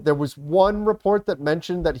that there was one report that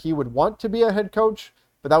mentioned that he would want to be a head coach,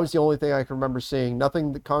 but that was the only thing I can remember seeing.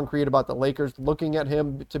 Nothing concrete about the Lakers looking at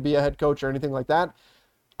him to be a head coach or anything like that.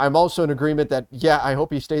 I'm also in agreement that, yeah, I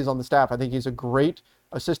hope he stays on the staff. I think he's a great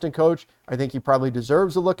assistant coach. I think he probably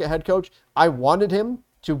deserves a look at head coach. I wanted him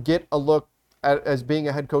to get a look at as being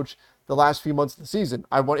a head coach the last few months of the season.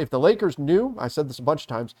 If the Lakers knew, I said this a bunch of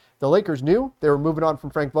times, the Lakers knew they were moving on from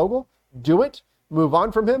Frank Vogel, do it, move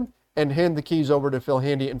on from him, and hand the keys over to Phil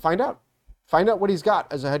Handy and find out. Find out what he's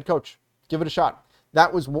got as a head coach. Give it a shot.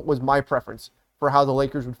 That was what was my preference for how the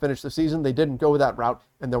Lakers would finish the season. They didn't go that route,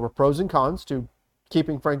 and there were pros and cons to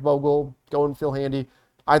keeping Frank Vogel, going Phil Handy.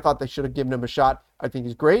 I thought they should have given him a shot. I think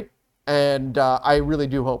he's great, and I really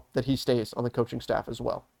do hope that he stays on the coaching staff as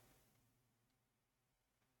well.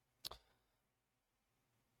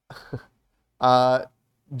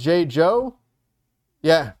 J. Joe,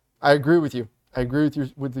 yeah, I agree with you. I agree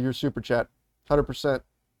with your super chat, 100%.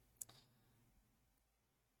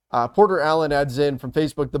 Porter Allen adds in from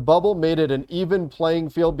Facebook, the bubble made it an even playing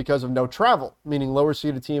field because of no travel, meaning lower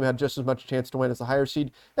seeded team had just as much chance to win as the higher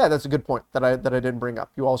seed. Yeah, that's a good point that I didn't bring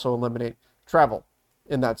up. You also eliminate travel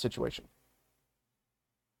in that situation.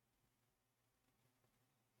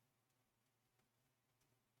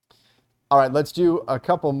 All right, let's do a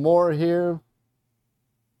couple more here.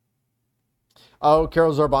 Oh,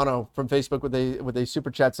 Carol Zorbano from Facebook with a super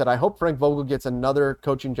chat said, I hope Frank Vogel gets another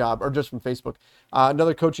coaching job, or just from Facebook,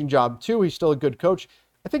 another coaching job too. He's still a good coach.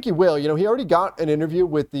 I think he will. He already got an interview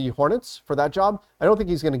with the Hornets for that job. I don't think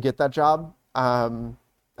he's going to get that job. I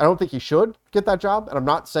don't think he should get that job. And I'm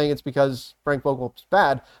not saying it's because Frank Vogel's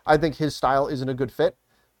bad. I think his style isn't a good fit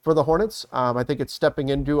for the Hornets. I think it's stepping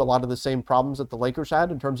into a lot of the same problems that the Lakers had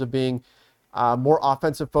in terms of being more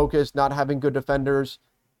offensive focused, not having good defenders.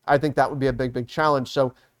 I think that would be a big challenge.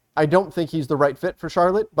 So I don't think he's the right fit for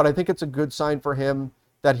Charlotte, but I think it's a good sign for him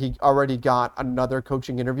that he already got another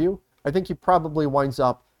coaching interview. I think he probably winds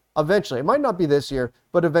up eventually. It might not be this year,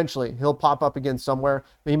 but eventually he'll pop up again somewhere.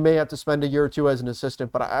 He may have to spend a year or two as an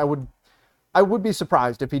assistant, but I would be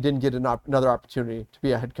surprised if he didn't get another opportunity to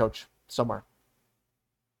be a head coach somewhere.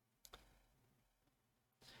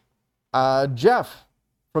 Jeff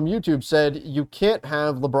from YouTube said, you can't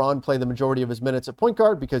have LeBron play the majority of his minutes at point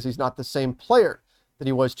guard because he's not the same player that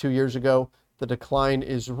he was 2 years ago. The decline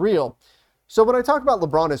is real. So when I talk about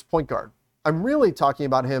LeBron as point guard, I'm really talking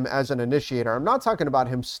about him as an initiator. I'm not talking about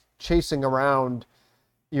him chasing around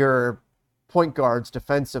your point guards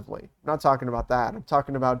defensively. I'm not talking about that. I'm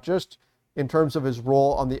talking about just in terms of his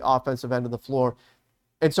role on the offensive end of the floor.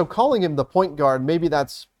 And so calling him the point guard, maybe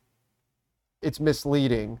it's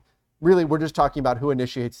misleading. Really, we're just talking about who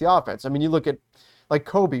initiates the offense. I mean, you look at, like,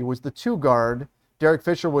 Kobe was the 2 guard, Derek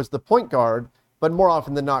Fisher was the point guard, but more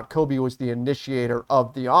often than not, Kobe was the initiator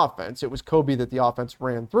of the offense. It was Kobe that the offense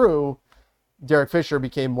ran through. Derek Fisher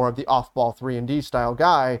became more of the off-ball 3-and-D style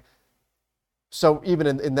guy. So even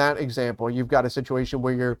in that example, you've got a situation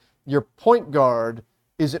where your point guard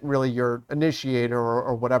isn't really your initiator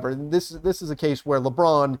or whatever. This is a case where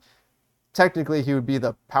LeBron, technically he would be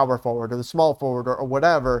the power forward or the small forward or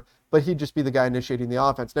whatever, but he'd just be the guy initiating the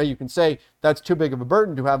offense. Now you can say that's too big of a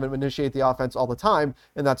burden to have him initiate the offense all the time,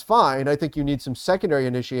 and that's fine. I think you need some secondary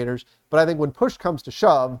initiators, but I think when push comes to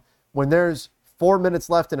shove, when there's 4 minutes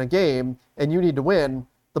left in a game and you need to win,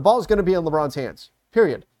 the ball is going to be in LeBron's hands,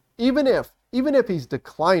 period. Even if he's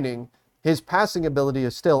declining, his passing ability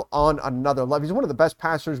is still on another level. He's one of the best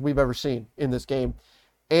passers we've ever seen in this game,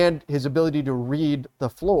 and his ability to read the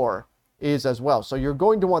floor is as well. So you're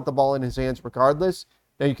going to want the ball in his hands regardless.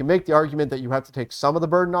 Now you can make the argument that you have to take some of the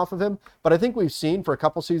burden off of him, but I think we've seen for a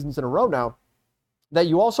couple seasons in a row now that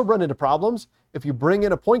you also run into problems if you bring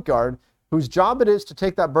in a point guard whose job it is to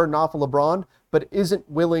take that burden off of LeBron, but isn't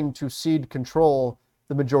willing to cede control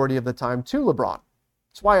the majority of the time to LeBron.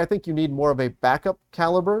 That's why I think you need more of a backup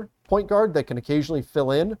caliber point guard that can occasionally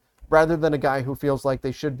fill in rather than a guy who feels like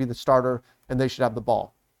they should be the starter and they should have the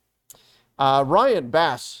ball. Ryan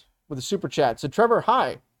Bass with a super chat said, Trevor,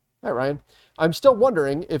 hi. Hi, Ryan. I'm still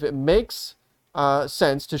wondering if it makes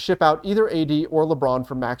sense to ship out either AD or LeBron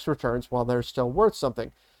for max returns while they're still worth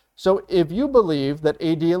something. So if you believe that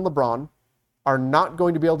AD and LeBron are not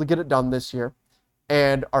going to be able to get it done this year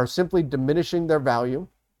and are simply diminishing their value,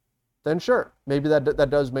 then sure, maybe that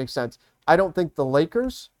does make sense. I don't think the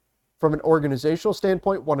Lakers, from an organizational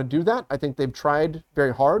standpoint, want to do that. I think they've tried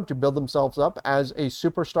very hard to build themselves up as a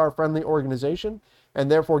superstar-friendly organization, and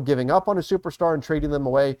therefore giving up on a superstar and trading them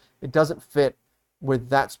away, it doesn't fit with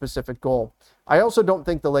that specific goal. I also don't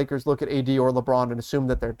think the Lakers look at AD or LeBron and assume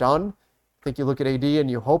that they're done. I think you look at AD and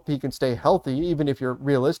you hope he can stay healthy, even if you're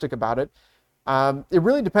realistic about it. It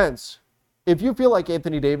really depends. If you feel like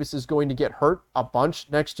Anthony Davis is going to get hurt a bunch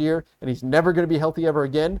next year and he's never going to be healthy ever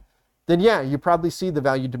again, then yeah, you probably see the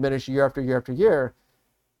value diminish year after year after year.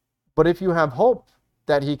 But if you have hope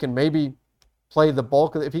that he can maybe play the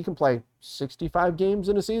bulk of it, if he can play 65 games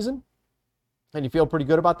in a season and you feel pretty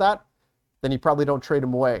good about that, then you probably don't trade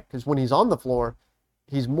him away, because when he's on the floor,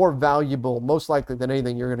 he's more valuable, most likely, than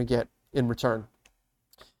anything you're going to get in return.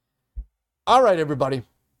 All right, everybody.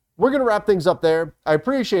 We're going to wrap things up there. I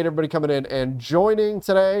appreciate everybody coming in and joining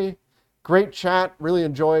today. Great chat. Really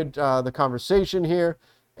enjoyed the conversation here.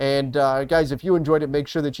 And guys, if you enjoyed it, make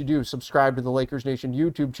sure that you do subscribe to the Lakers Nation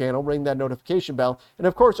YouTube channel, ring that notification bell. And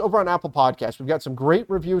of course, over on Apple Podcasts, we've got some great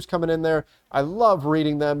reviews coming in there. I love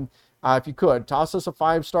reading them. If you could, toss us a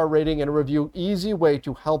 5-star rating and a review. Easy way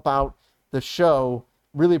to help out the show.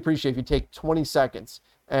 Really appreciate if you take 20 seconds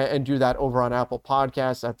and do that over on Apple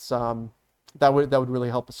Podcasts. That would really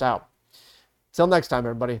help us out. Till next time,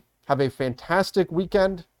 everybody. Have a fantastic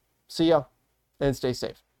weekend. See ya, and stay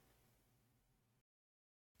safe.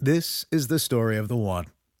 This is the story of the one.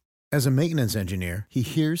 As a maintenance engineer, he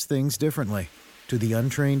hears things differently. To the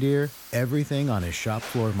untrained ear, everything on his shop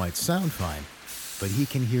floor might sound fine, but he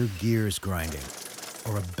can hear gears grinding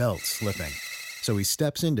or a belt slipping. So he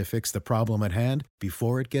steps in to fix the problem at hand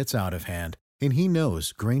before it gets out of hand. And he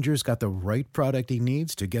knows Grainger's got the right product he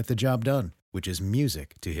needs to get the job done, which is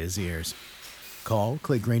music to his ears. Call,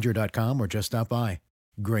 click Grainger.com, or just stop by.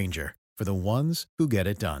 Grainger, for the ones who get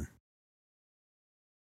it done.